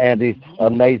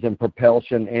amazing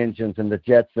propulsion engines and the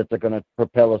jets that they're going to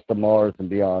propel us to Mars and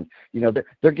beyond.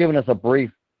 They're giving us a brief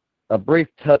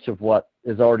touch of what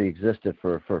has already existed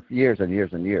for years and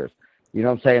years and years. You know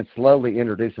what I'm saying? Slowly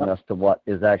introducing us to what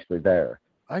is actually there.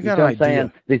 I got an idea.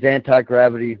 Saying? These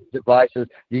anti-gravity devices,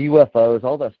 the UFOs,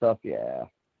 all that stuff. Yeah.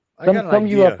 Some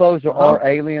UFOs are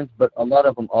aliens, but a lot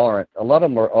of them aren't. A lot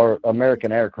of them are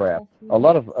American aircraft. A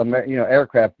lot of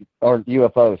aircraft are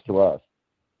UFOs to us,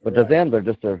 but to them they're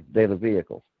just their daily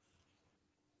vehicles.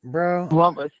 Bro.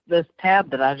 Well, this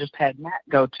tab that I just had Matt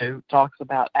go to talks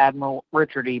about Admiral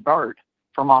Richard E. Byrd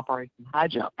from Operation High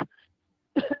Jump.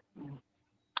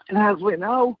 And as we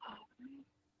know,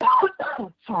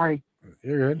 sorry.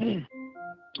 You're good.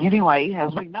 Anyway,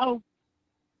 as we know,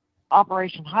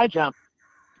 Operation High Jump,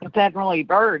 with Admiral E.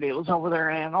 Byrd, it was over there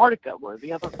in Antarctica where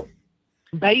the other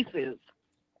base is,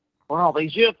 where all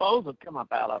these UFOs have come up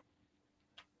out of.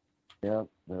 Yeah,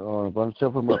 there are a bunch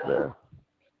of them up there.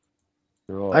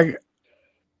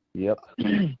 Yep.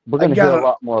 We're going to hear a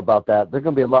lot more about that. There's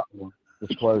going to be a lot more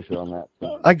disclosure on that.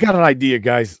 So. I got an idea,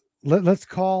 guys. Let's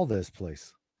call this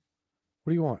place.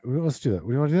 What do you want? Let's do that.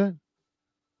 We want to do that?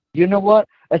 You know what?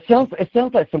 It sounds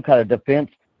like some kind of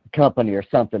defense company or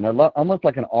something, almost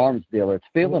like an arms dealer. It's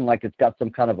feeling like it's got some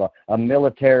kind of a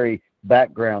military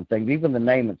background thing. Even the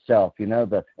name itself,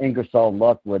 the Ingersoll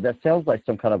Lockwood, that sounds like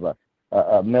some kind of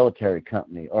a military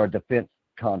company or a defense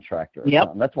contractor or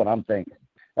something. That's what I'm thinking.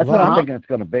 That's what I'm thinking it's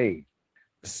going to be.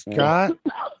 Scott,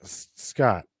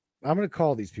 I'm going to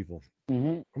call these people. Mm-hmm.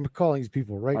 I'm going to call these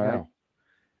people right now,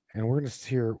 and we're going to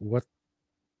hear what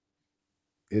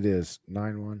it is.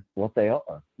 9-1. What they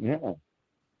are. Yeah.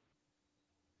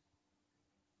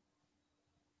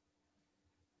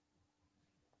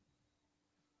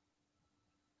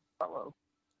 Hello.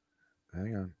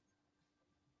 Hang on.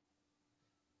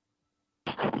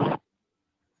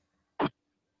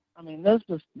 I mean, this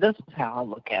is how I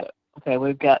look at it. Okay,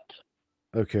 we've got.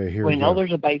 Okay, here we know go.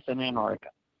 there's a base in Antarctica.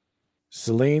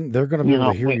 Celine, they're going to be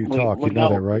able to hear you talk. We know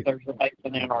that, right? There's a base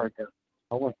in Antarctica.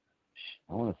 I want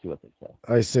to see what they say.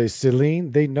 I say, Celine,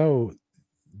 they know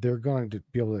they're going to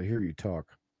be able to hear you talk.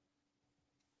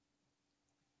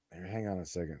 Hang on a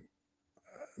second.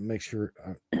 Make sure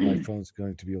my phone's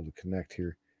going to be able to connect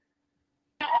here.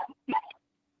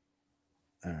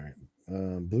 All right.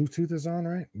 Bluetooth is on,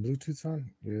 right? Bluetooth's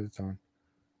on? Yeah, it's on.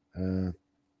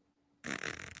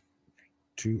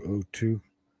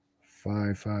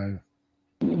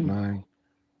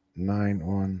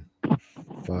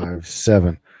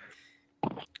 202-559-9157.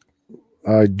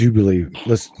 I do believe.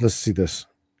 Let's see this.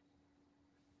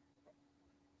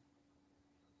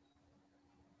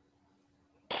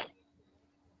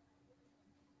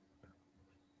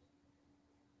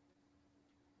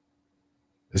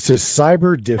 says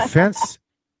Cyber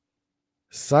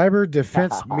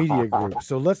Defense Media Group.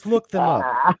 So let's look them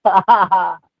up.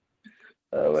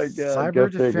 Oh my God! Cyber Go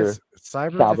Defense. figure.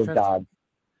 Cyber Cyber Defense. God.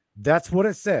 That's what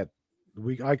it said.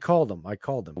 I called them. Oh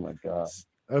my God!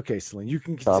 Okay, Celine, you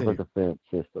can Cyber continue. defense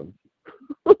system.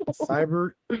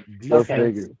 Cyber Go Defense.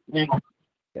 figure. God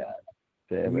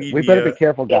damn it. We Media. better be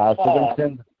careful, guys.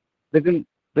 They're gonna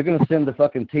send the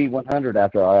fucking T-100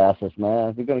 after our asses,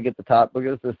 man. We're gonna get the top. We're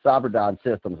gonna get the Cyberdyne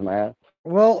systems, man.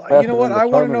 Well, you know what? I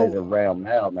want to know. Realm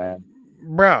now, man.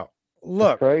 Bro,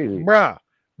 look, crazy. bro,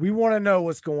 we want to know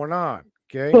what's going on.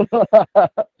 Okay. We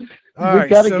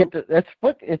gotta get to.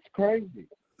 It's crazy.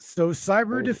 So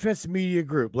Cyber Defense Media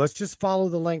Group. Let's just follow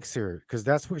the links here because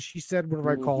that's what she said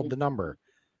whenever I called the number.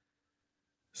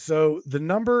 So the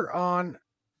number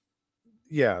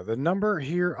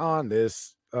here on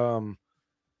this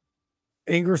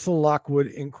Ingersoll Lockwood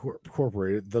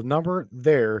Incorporated, the number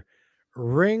there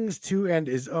rings to and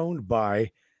is owned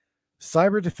by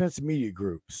Cyber Defense Media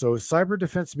Group. So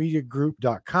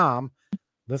cyberdefensemediagroup.com.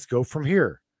 Let's go from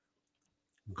here.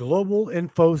 Global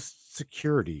Info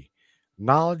Security.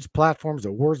 Knowledge platforms,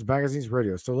 awards, magazines,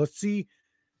 radio. So let's see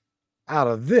out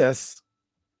of this.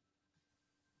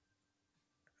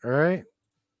 All right.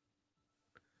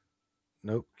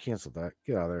 Nope. Cancel that.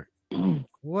 Get out of there.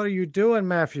 What are you doing,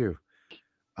 Matthew?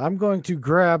 I'm going to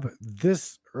grab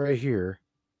this right here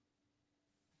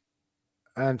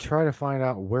and try to find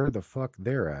out where the fuck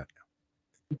they're at.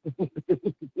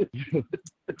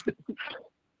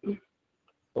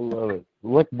 I love it.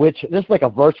 Look, this is like a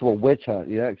virtual witch hunt,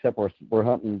 yeah. Except we're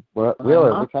hunting. We kind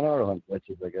of are hunting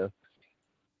witches, I guess.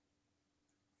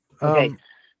 Okay.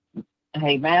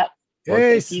 Hey, Matt.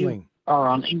 Hey, if you Sling. are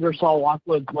on Ingersoll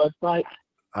Lockwood's website,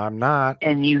 I'm not.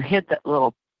 and you hit that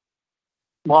little.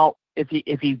 Well, if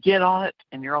you get on it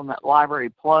and you're on that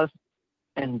Library Plus,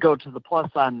 and go to the plus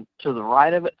sign to the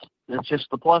right of it, it's just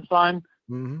the plus sign.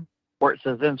 Mm-hmm. Where it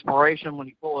says inspiration, when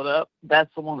you pull it up, that's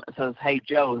the one that says, "Hey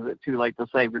Joe, is it too late to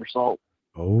save your soul?"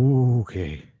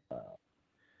 Okay.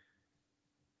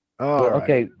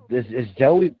 Okay, is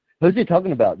Joey? Who's he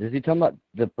talking about? Is he talking about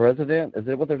the president? Is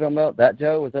that what they're talking about? That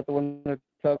Joe? Is that the one they're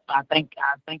talking? I think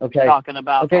Okay. we're talking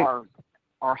about Okay.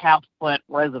 our houseplant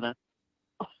resident.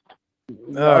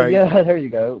 Yeah, there you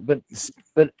go. But is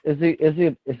he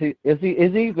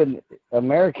even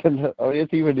American, or is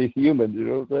he even a human? You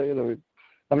know what I'm saying?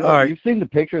 I mean, you've seen the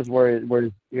pictures where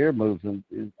his ear moves and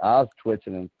his eyes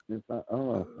twitching, and it's not, I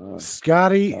don't know.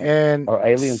 Scotty and or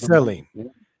aliens. Celine.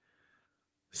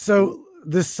 So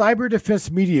the Cyber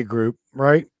Defense Media Group,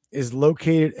 right, is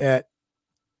located at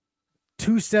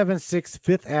 276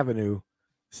 Fifth Avenue,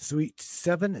 Suite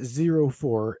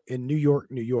 704 in New York,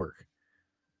 New York.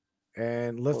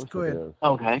 And let's go ahead.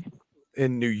 Okay.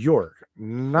 In New York,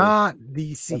 not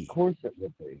DC. Of course it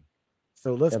would be.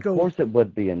 So let's go. Of course it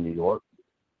would be in New York.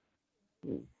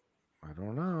 I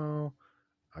don't know.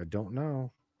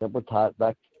 That would tie it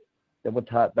back. That would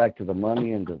tie it back to the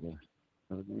money and to the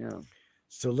everything else.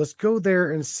 So let's go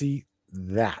there and see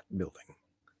that building.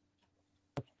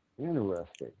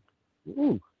 Interesting.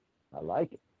 Ooh, I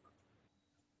like it.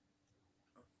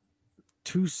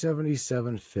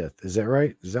 277 Fifth. Is that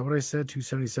right? Is that what I said?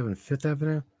 277 Fifth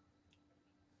Avenue?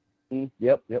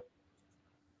 Yep.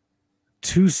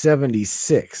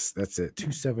 276. That's it.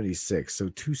 276. So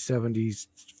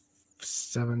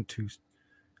 277.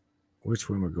 Which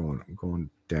way am I going? I'm going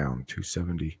down.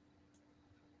 270.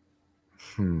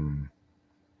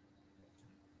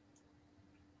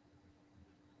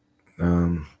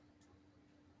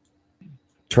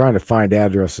 Trying to find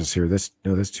addresses here. That's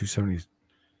 270.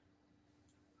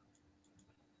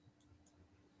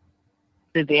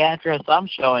 The address I'm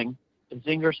showing is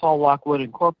Ingersoll Lockwood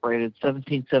Incorporated,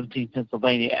 1717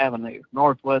 Pennsylvania Avenue,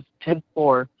 Northwest 10th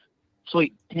floor,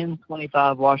 Suite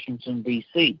 1025, Washington,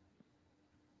 D.C.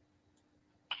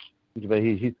 But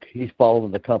he's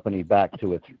following the company back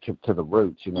to the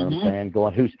roots. You know what I'm saying?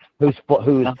 Going who's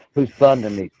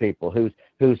funding these people? Who's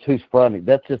funding?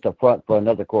 That's just a front for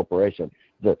another corporation.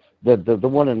 The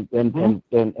one in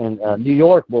New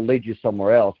York will lead you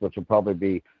somewhere else, which will probably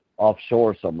be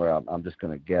offshore somewhere. I'm just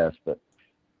going to guess, but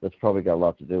that's probably got a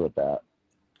lot to do with that.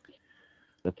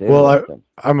 Well,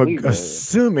 I'm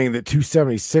assuming that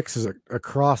 276 is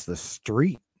across the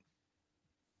street.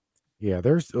 Yeah,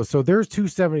 there's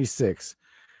 276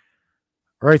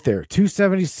 right there,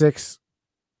 276,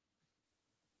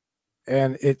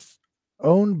 and it's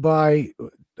owned by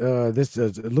this.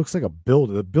 It looks like a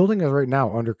building. The building is right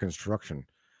now under construction.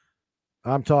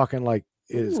 I'm talking like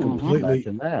it is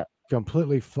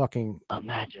completely fucking.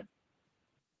 Imagine.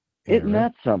 Isn't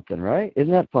that something, right?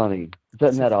 Isn't that funny?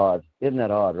 Isn't that odd? Isn't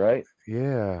that odd, right?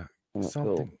 Yeah. Isn't it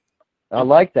Something. cool? I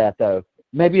like that though.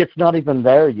 Maybe it's not even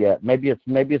there yet. Maybe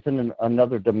it's in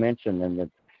another dimension, and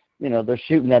it's, they're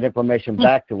shooting that information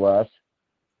back to us,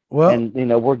 Well, and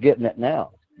we're getting it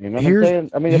now. You know what I'm here's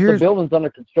saying? I mean, if the here's building's under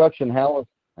construction, how's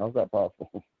that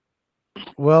possible?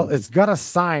 well, it's got a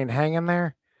sign hanging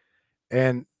there,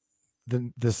 and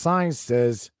the sign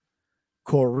says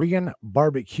Korean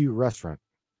barbecue restaurant.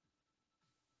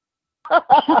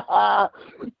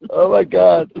 Oh my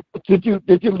God! Did you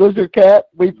lose your cat?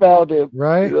 We found him.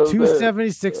 Right, You know, there.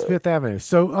 276 Fifth Avenue.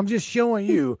 So I'm just showing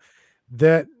you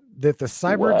that the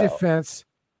cyber Wow. defense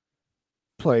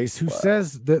place who Wow.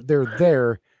 says that they're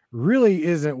there really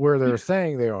isn't where they're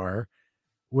saying they are,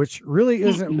 which really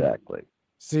isn't. Exactly.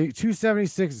 See,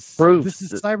 276. Proves This is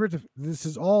that- cyber. This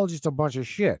is all just a bunch of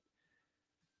shit.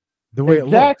 The way it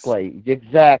looks.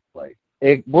 Exactly.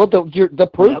 Well, the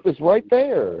proof is right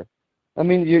there. I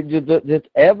mean, it's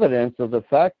evidence of the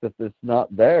fact that it's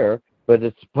not there, but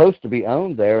it's supposed to be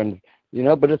owned there, and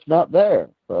but it's not there.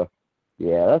 So,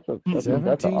 yeah, that's an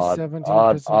 1717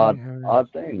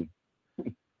 odd thing.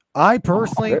 I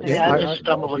personally, I I- just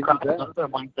stumbled across that. another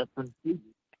link that says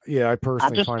yeah, I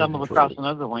personally I just find it stumbled interesting. across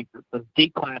another link that says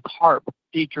D-Class Harp,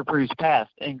 Future Proofs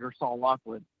Past, Ingersoll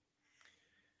Lockwood.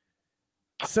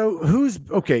 So who's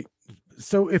okay?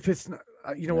 So if it's not,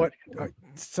 you know what,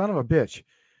 son of a bitch,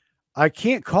 I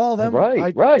can't call them.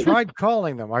 Right. Tried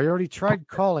calling them. I already tried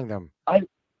calling them.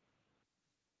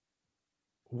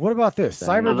 What about this? Dang.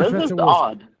 Cyber Now, this Defense is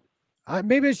Awards. odd.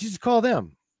 Maybe I should just call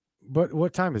them. But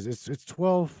what time is it? It's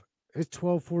 12. It's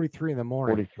 12:43 in the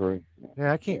morning. 43.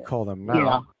 Yeah, I can't call them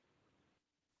now.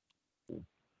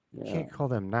 Yeah. Can't call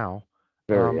them now.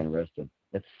 Very interesting.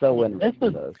 It's so interesting. This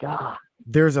is though. God.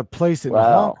 There's a place in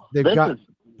Wow. They've This got is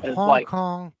Hong like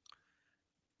Kong,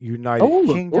 United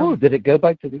Kingdom. Did it go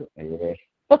back to the? Yeah.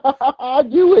 I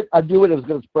knew it. It was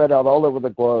going to spread out all over the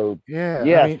globe. Yeah,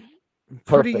 Yes. I mean,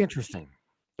 pretty Perfect. interesting.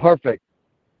 Perfect.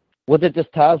 Well, it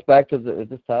just ties back to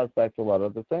a lot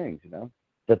of other things,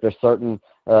 that there's certain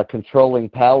controlling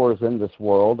powers in this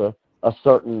world, a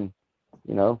certain,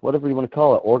 whatever you want to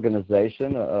call it,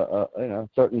 organization,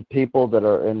 certain people that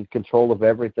are in control of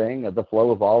everything, the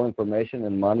flow of all information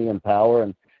and money and power,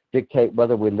 and dictate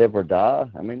whether we live or die.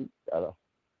 I mean,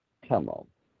 come on,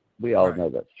 we all know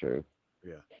that's true.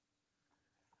 Yeah.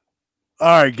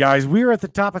 All right, guys, we are at the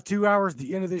top of 2 hours,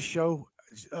 the end of this show.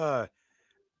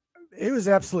 It was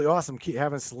absolutely awesome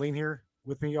having Celine here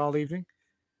with me all evening.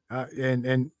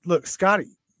 And look,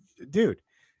 Scotty, dude,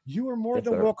 you are more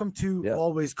than welcome to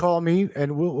always call me,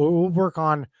 and we'll work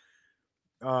on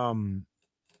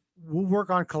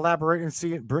collaborating and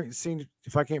seeing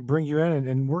if I can't bring you in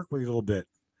and work with you a little bit.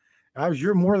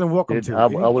 You're more than welcome Dude, to. I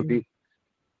would be,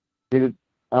 dude.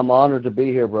 I'm honored to be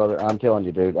here, brother. I'm telling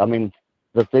you, dude. I mean,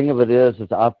 the thing of it is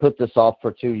I've put this off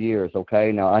for 2 years.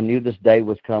 Okay, now I knew this day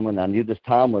was coming. I knew this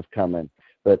time was coming,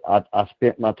 but I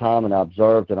spent my time and I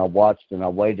observed and I watched and I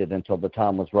waited until the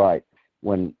time was right.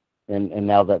 And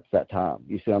now that's that time.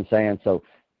 You see what I'm saying? So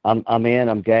I'm in.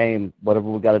 I'm game. Whatever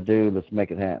we got to do, let's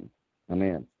make it happen. I'm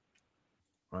in.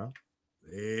 Well,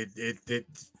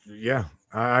 yeah.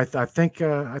 I think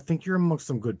you're amongst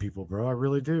some good people, bro. I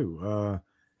really do.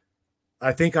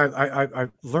 I think I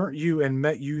learned you and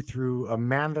met you through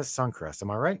Amanda Suncrest. Am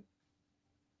I right?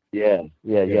 Yeah.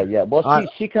 Well,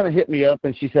 she kind of hit me up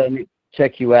and she said, "Let me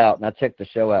check you out," and I checked the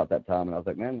show out that time, and I was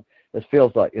like, "Man, it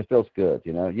feels good."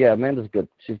 Yeah, Amanda's good.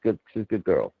 She's good. She's a good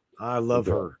girl. I love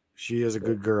her. She is a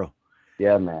good girl.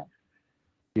 Yeah, man.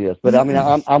 Yes, but I mean,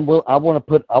 I want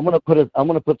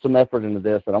to put some effort into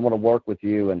this, and I want to work with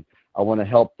you, and I want to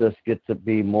help this get to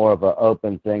be more of an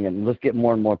open thing, and let's get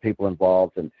more and more people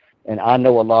involved. And I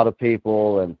know a lot of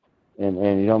people, and you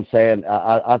know what I'm saying.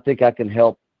 I think I can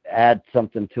help add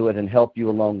something to it and help you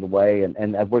along the way.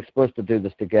 And we're supposed to do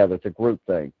this together. It's a group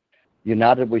thing.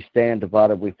 United we stand,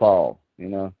 divided we fall.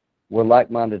 We're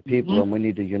like-minded people, and we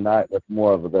need to unite with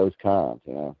more of those kinds.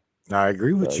 I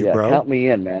agree with you, yeah, bro. count me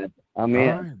in, man. I'm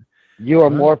in. Right. You are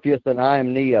Morpheus and I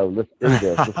am Neo. Let's do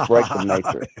this. Let's break the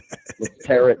matrix. Let's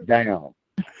tear it down.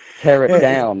 Tear it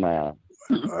down, man.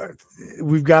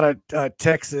 We've got a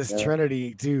Texas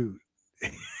Trinity too.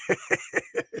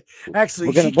 Actually,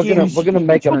 we're gonna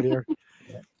make them.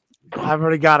 I've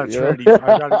already got a Trinity.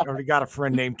 I've already got a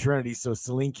friend named Trinity, so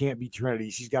Celine can't be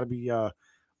Trinity. She's got to be that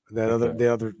other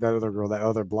girl, that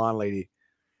other blonde lady.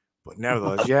 But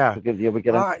nevertheless, yeah. We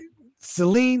get all right.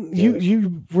 Celine,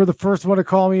 you were the first one to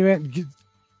call me, man.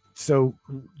 So,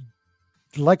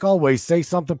 like always, say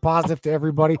something positive to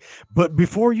everybody. But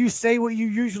before you say what you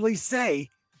usually say,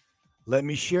 let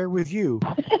me share with you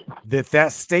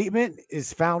that statement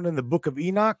is found in the book of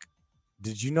Enoch,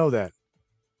 Did you know that?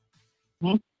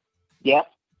 Yep,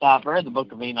 I've read the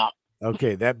Book of Enoch.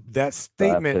 Okay, that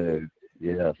statement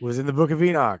Yes. was in the Book of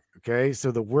Enoch. Okay,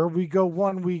 so the where we go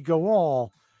one, we go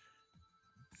all.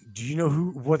 Do you know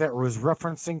what that was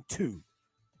referencing to?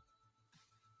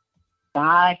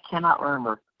 I cannot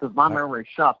remember because my memory's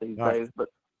shot these All right. days. But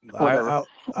whatever.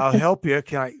 I'll help you.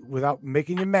 Can I, without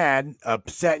making you mad,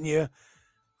 upsetting you?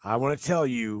 I want to tell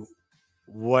you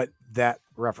what that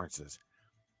references.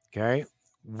 Okay,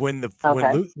 when the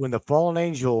fallen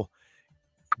angel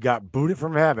got booted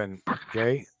from heaven.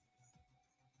 Okay,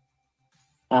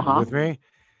 with me,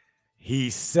 he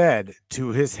said to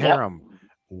his harem,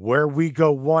 "Where we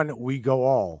go one, we go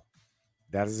all."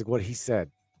 That is what he said.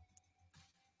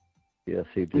 Yes,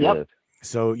 he did. Yep.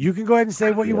 So you can go ahead and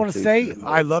say what you want to say. did.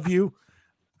 I love you.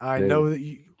 I know that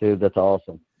you. Dude, that's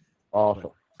awesome.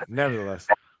 Awesome. Nevertheless,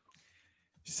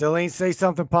 Celine, say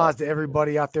something positive to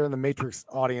everybody out there in the Matrix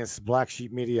audience, Black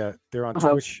Sheep Media. They're on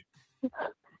Twitch.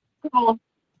 Well,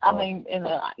 I mean,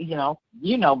 you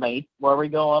know me. Where we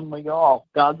go on, we go all.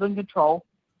 God's in control.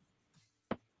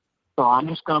 So I'm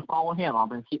just going to follow him. I'm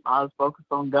going to keep my eyes focused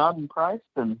on God and Christ,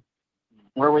 and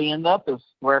where we end up is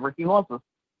wherever he wants us.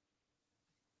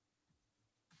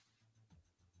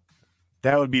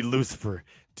 That would be Lucifer.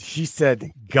 She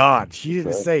said God. She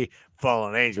didn't say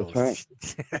fallen angels. That's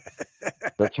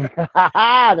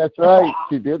right. That's right.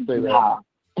 She did say that. All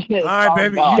right,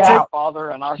 baby. God, You take, Father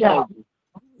and our Savior.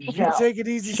 you take it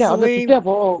easy, Shout, Celine.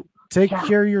 devil. Take Shout.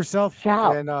 care of yourself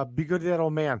Shout. and be good to that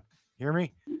old man. Hear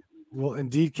me? We'll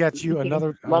indeed catch you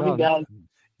another. Love you guys.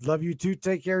 Love you too.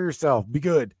 Take care of yourself. Be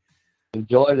good.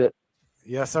 Enjoyed it.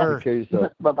 Yes, sir. Take care of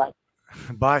yourself. Bye-bye.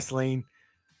 Bye, Celine.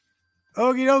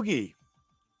 Okie dokie.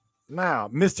 Now,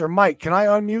 Mr. Mike, can I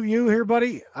unmute you here,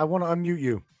 buddy? I want to unmute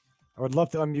you. I would love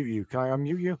to unmute you. Can I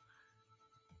unmute you?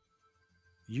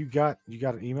 You got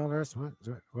an email address? What?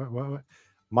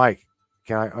 Mike,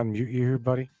 can I unmute you here,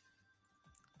 buddy?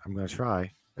 I'm gonna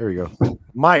try. There we go.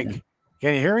 Mike,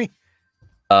 can you hear me?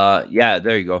 Yeah,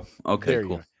 there you go. Okay, There you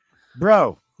cool. go.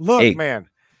 Bro, look, Hey. man.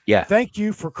 Yeah. Thank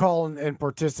you for calling and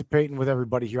participating with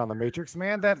everybody here on the Matrix,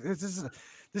 man. This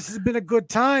has been a good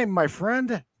time, my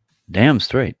friend. Damn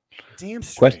straight. Damn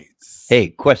straight. Hey,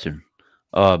 question.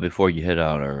 Before you head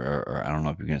out, or I don't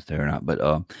know if you're gonna stay or not, but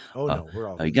Oh no, we're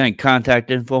all you got any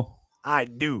contact info? I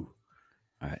do.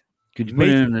 All right. Could you put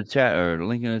it in the chat or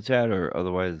link in the chat, or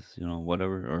otherwise,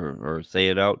 whatever, or say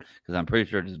it out, because I'm pretty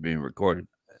sure this is being recorded.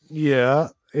 Yeah,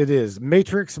 it is.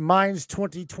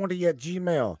 MatrixMinds2020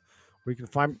 @gmail. We can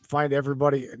find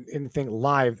everybody anything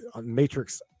live on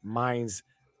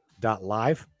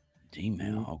MatrixMinds.live.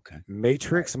 Gmail. Okay.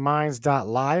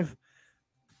 MatrixMinds.live.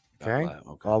 Okay.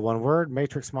 Okay. All one word.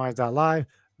 MatrixMinds.live.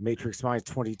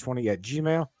 MatrixMinds2020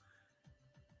 @gmail.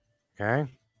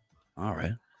 Okay. All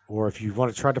right. Or if you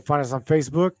want to try to find us on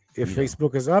Facebook, if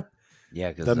Facebook is up,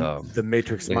 yeah, because the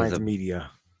Matrix Minds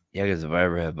Media. Yeah, because if I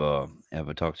ever have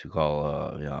a talk to call,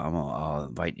 I'll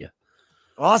invite you.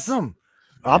 Awesome.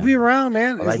 I'll be around,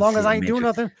 man. As long as I ain't doing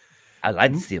nothing. I'd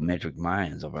like to see a Matrix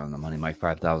Minds over on the Money Mike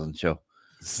 5000 show.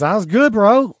 Sounds good,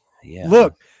 bro. Yeah.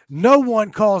 Look, no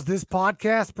one calls this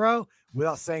podcast, bro,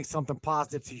 without saying something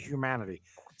positive to humanity.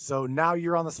 So now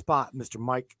you're on the spot, Mr.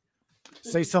 Mike.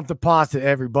 Say something positive to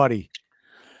everybody.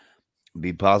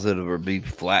 Be positive or be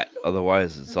flat.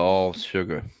 Otherwise, it's all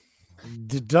sugar.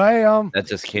 Damn. That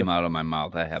just came out of my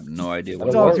mouth. I have no idea what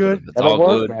It's all good. It's all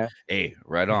good. Man. Hey,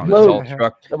 right on. Good.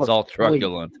 It's all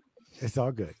truculent. It's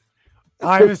all good. All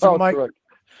right, Mr. Mike.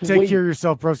 Take care of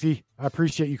yourself, broski. I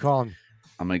appreciate you calling.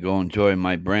 I'm gonna go enjoy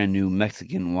my brand new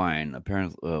Mexican wine.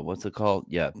 Apparently, what's it called?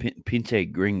 Yeah,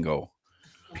 Pinte Gringo.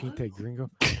 Pinte Gringo.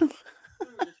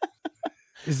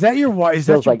 Is that your wife? Is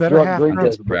that your better half? I'm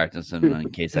just practicing in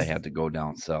case I have to go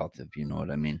down south, if you know what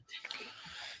I mean.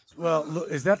 Well, look,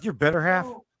 is that your better half?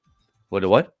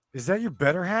 What? Is that your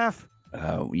better half?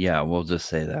 Yeah, we'll just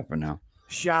say that for now.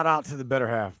 Shout out to the better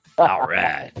half. All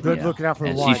right. Good looking out for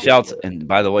the and wine. she shouts, and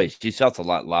by the way, she shouts a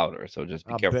lot louder, so just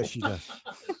be careful. I bet she does.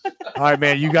 All right,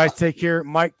 man. You guys take care.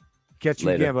 Mike, catch you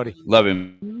Later. again, buddy. Love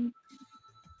him.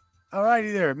 All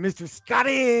righty there, Mr.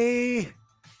 Scotty.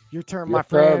 Your turn, my Yes,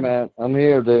 friend. sir, man. I'm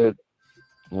here, dude.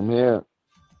 I'm here.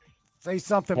 Say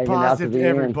something Hanging out positive to to the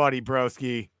end. everybody,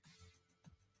 broski.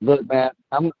 Look, man,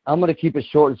 I'm gonna keep it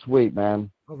short and sweet, man.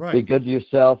 All right. Be good to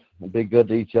yourself and be good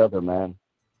to each other, man.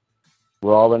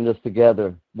 We're all in this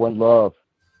together. One love.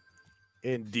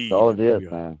 Indeed. That's all it is, Yeah.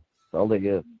 man. That's all it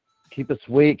is. Keep it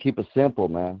sweet, keep it simple,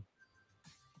 man.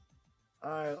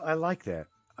 I like that.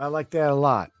 I like that a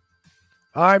lot.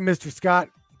 All right, Mr. Scott.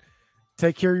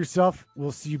 Take care of yourself.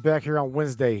 We'll see you back here on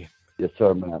Wednesday. Yes,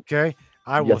 sir, man. Okay.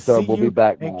 I will Yes, sir. see We'll you be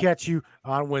back, and man. catch you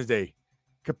on Wednesday.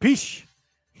 Capiche?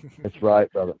 That's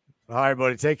right, brother. All right,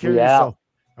 buddy. Take care of We yourself.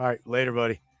 out. All right, later,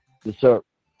 buddy. Yes, sir.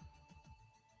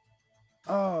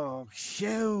 Oh,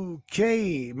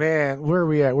 okay, man. Where are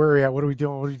we at? What are we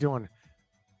doing?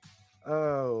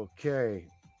 Okay.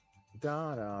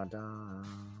 Da da da.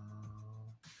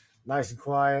 Nice and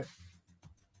quiet.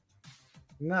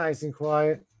 Nice and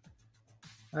quiet.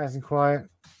 Nice and quiet.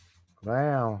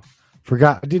 Wow.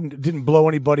 Forgot. I didn't blow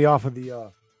anybody off of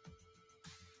the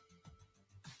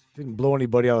didn't blow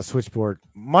anybody out of the switchboard.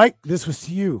 Mike, this was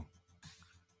to you.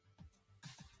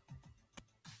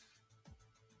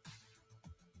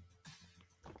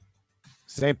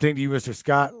 Same thing to you, Mr.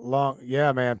 Scott. Long,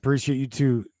 yeah, man. Appreciate you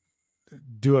too.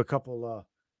 Do a couple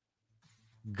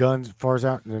guns fars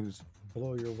out and then just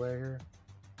blow your way here.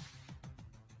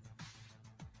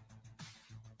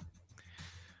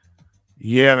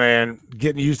 Yeah, man.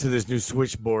 Getting used to this new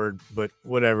switchboard, but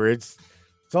whatever. It's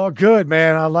all good,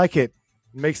 man. I like it.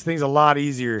 Makes things a lot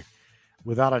easier,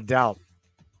 without a doubt.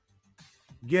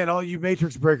 Again, all you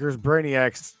Matrix breakers,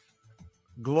 brainiacs,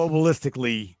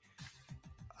 globalistically,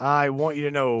 I want you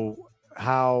to know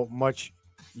how much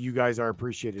you guys are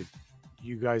appreciated.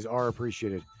 You guys are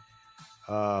appreciated.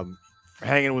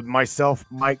 Hanging with myself,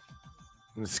 Mike,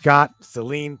 and Scott,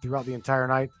 Celine throughout the entire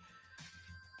night.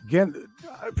 Again,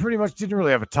 I pretty much didn't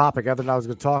really have a topic other than I was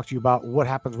going to talk to you about what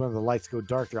happens when the lights go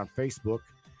dark there on Facebook.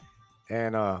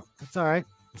 And it's all right.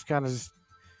 Just kind of just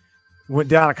went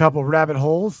down a couple rabbit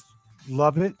holes.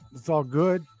 Love it. It's all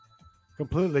good.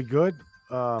 Completely good.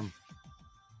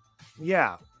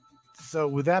 Yeah. So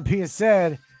with that being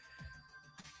said,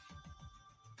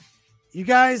 you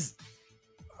guys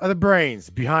are the brains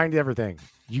behind everything.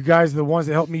 You guys are the ones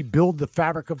that helped me build the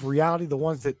fabric of reality, the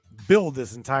ones that build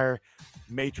this entire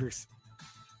matrix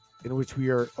in which we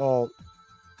are all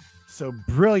so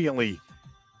brilliantly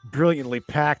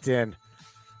packed in.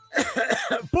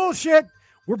 Bullshit.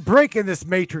 We're breaking this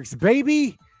matrix,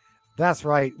 baby. That's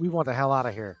right. We want the hell out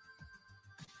of here.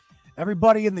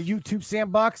 Everybody in the YouTube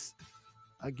sandbox,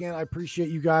 again, I appreciate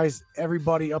you guys.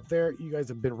 Everybody up there, you guys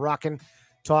have been rocking,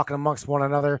 talking amongst one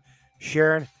another,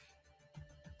 sharing.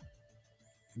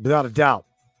 Without a doubt.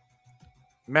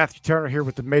 Matthew Turner here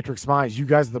with the Matrix Minds. You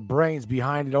guys are the brains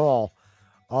behind it all.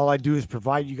 All I do is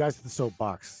provide you guys with the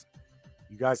soapbox.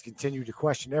 You guys continue to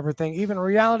question everything, even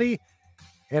reality.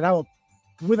 And I will,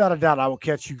 without a doubt, I will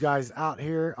catch you guys out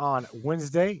here on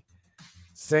Wednesday.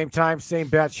 Same time, same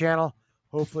bat channel.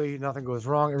 Hopefully nothing goes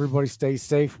wrong. Everybody stay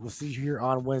safe. We'll see you here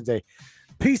on Wednesday.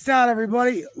 Peace out,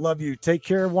 everybody. Love you. Take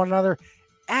care of one another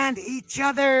and each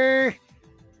other.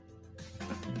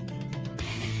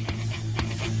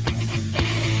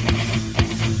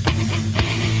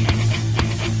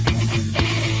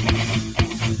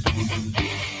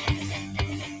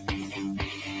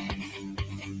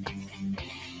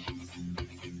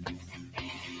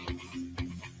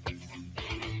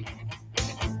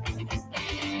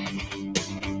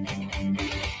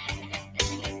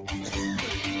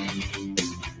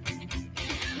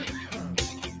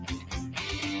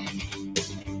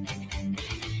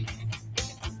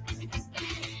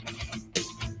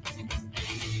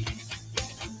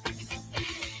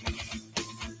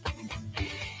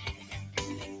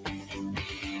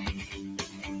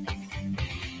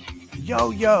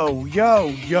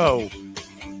 Yo.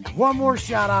 One more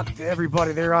shout out to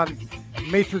everybody there on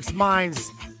Matrix Minds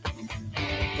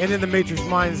and in the Matrix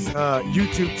Minds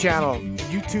YouTube channel.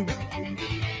 YouTube,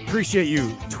 appreciate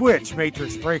you. Twitch,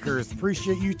 Matrix Breakers,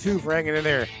 appreciate you too for hanging in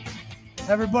there.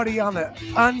 Everybody on the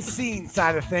unseen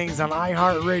side of things on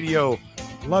iHeartRadio,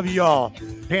 love you all.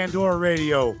 Pandora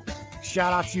Radio,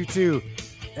 shout out to you too.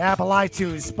 Apple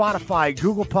iTunes, Spotify,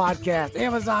 Google Podcast,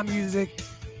 Amazon Music.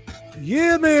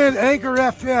 Yeah, man, Anchor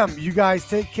FM. You guys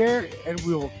take care, and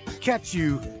we'll catch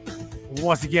you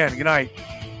once again. Good night.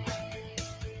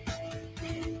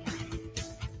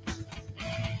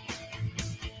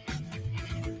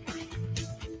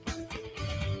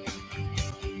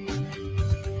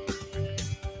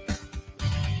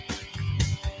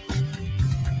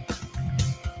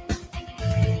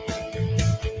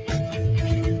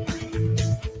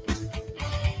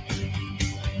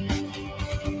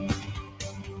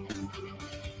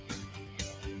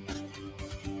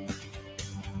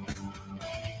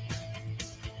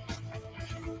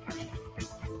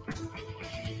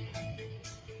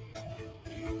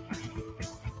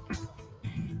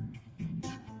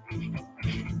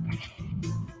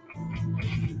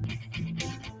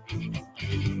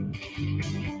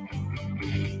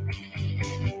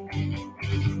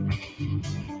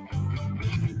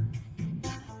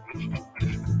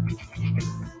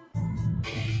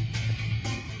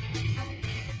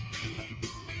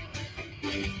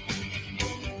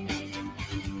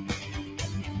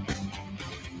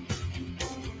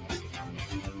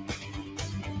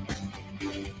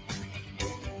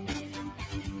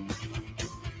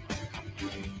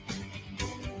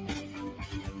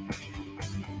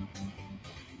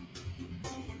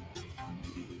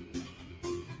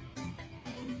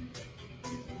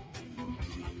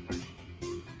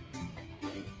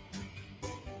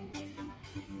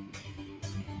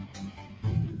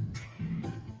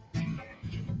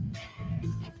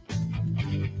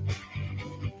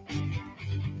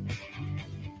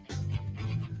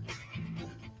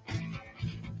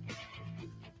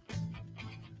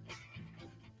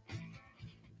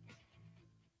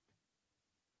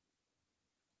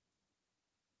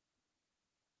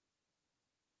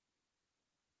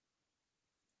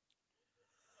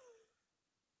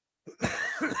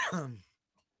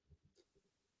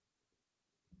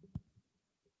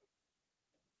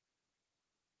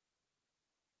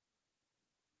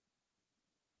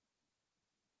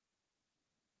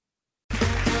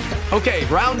 Okay,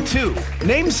 round two.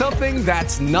 Name something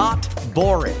that's not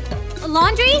boring. A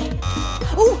laundry?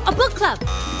 Ooh, a book club.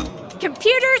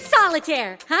 Computer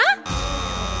solitaire, huh?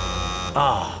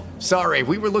 Ah, sorry,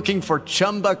 we were looking for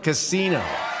Chumba Casino.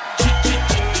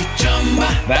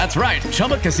 That's right,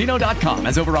 ChumbaCasino.com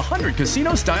has over 100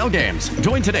 casino-style games.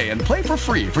 Join today and play for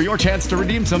free for your chance to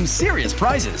redeem some serious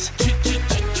prizes.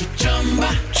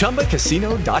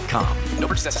 ChumbaCasino.com. No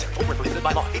purchase necessary. Void where prohibited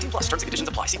by law. 18 plus terms and conditions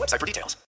apply. See website for details.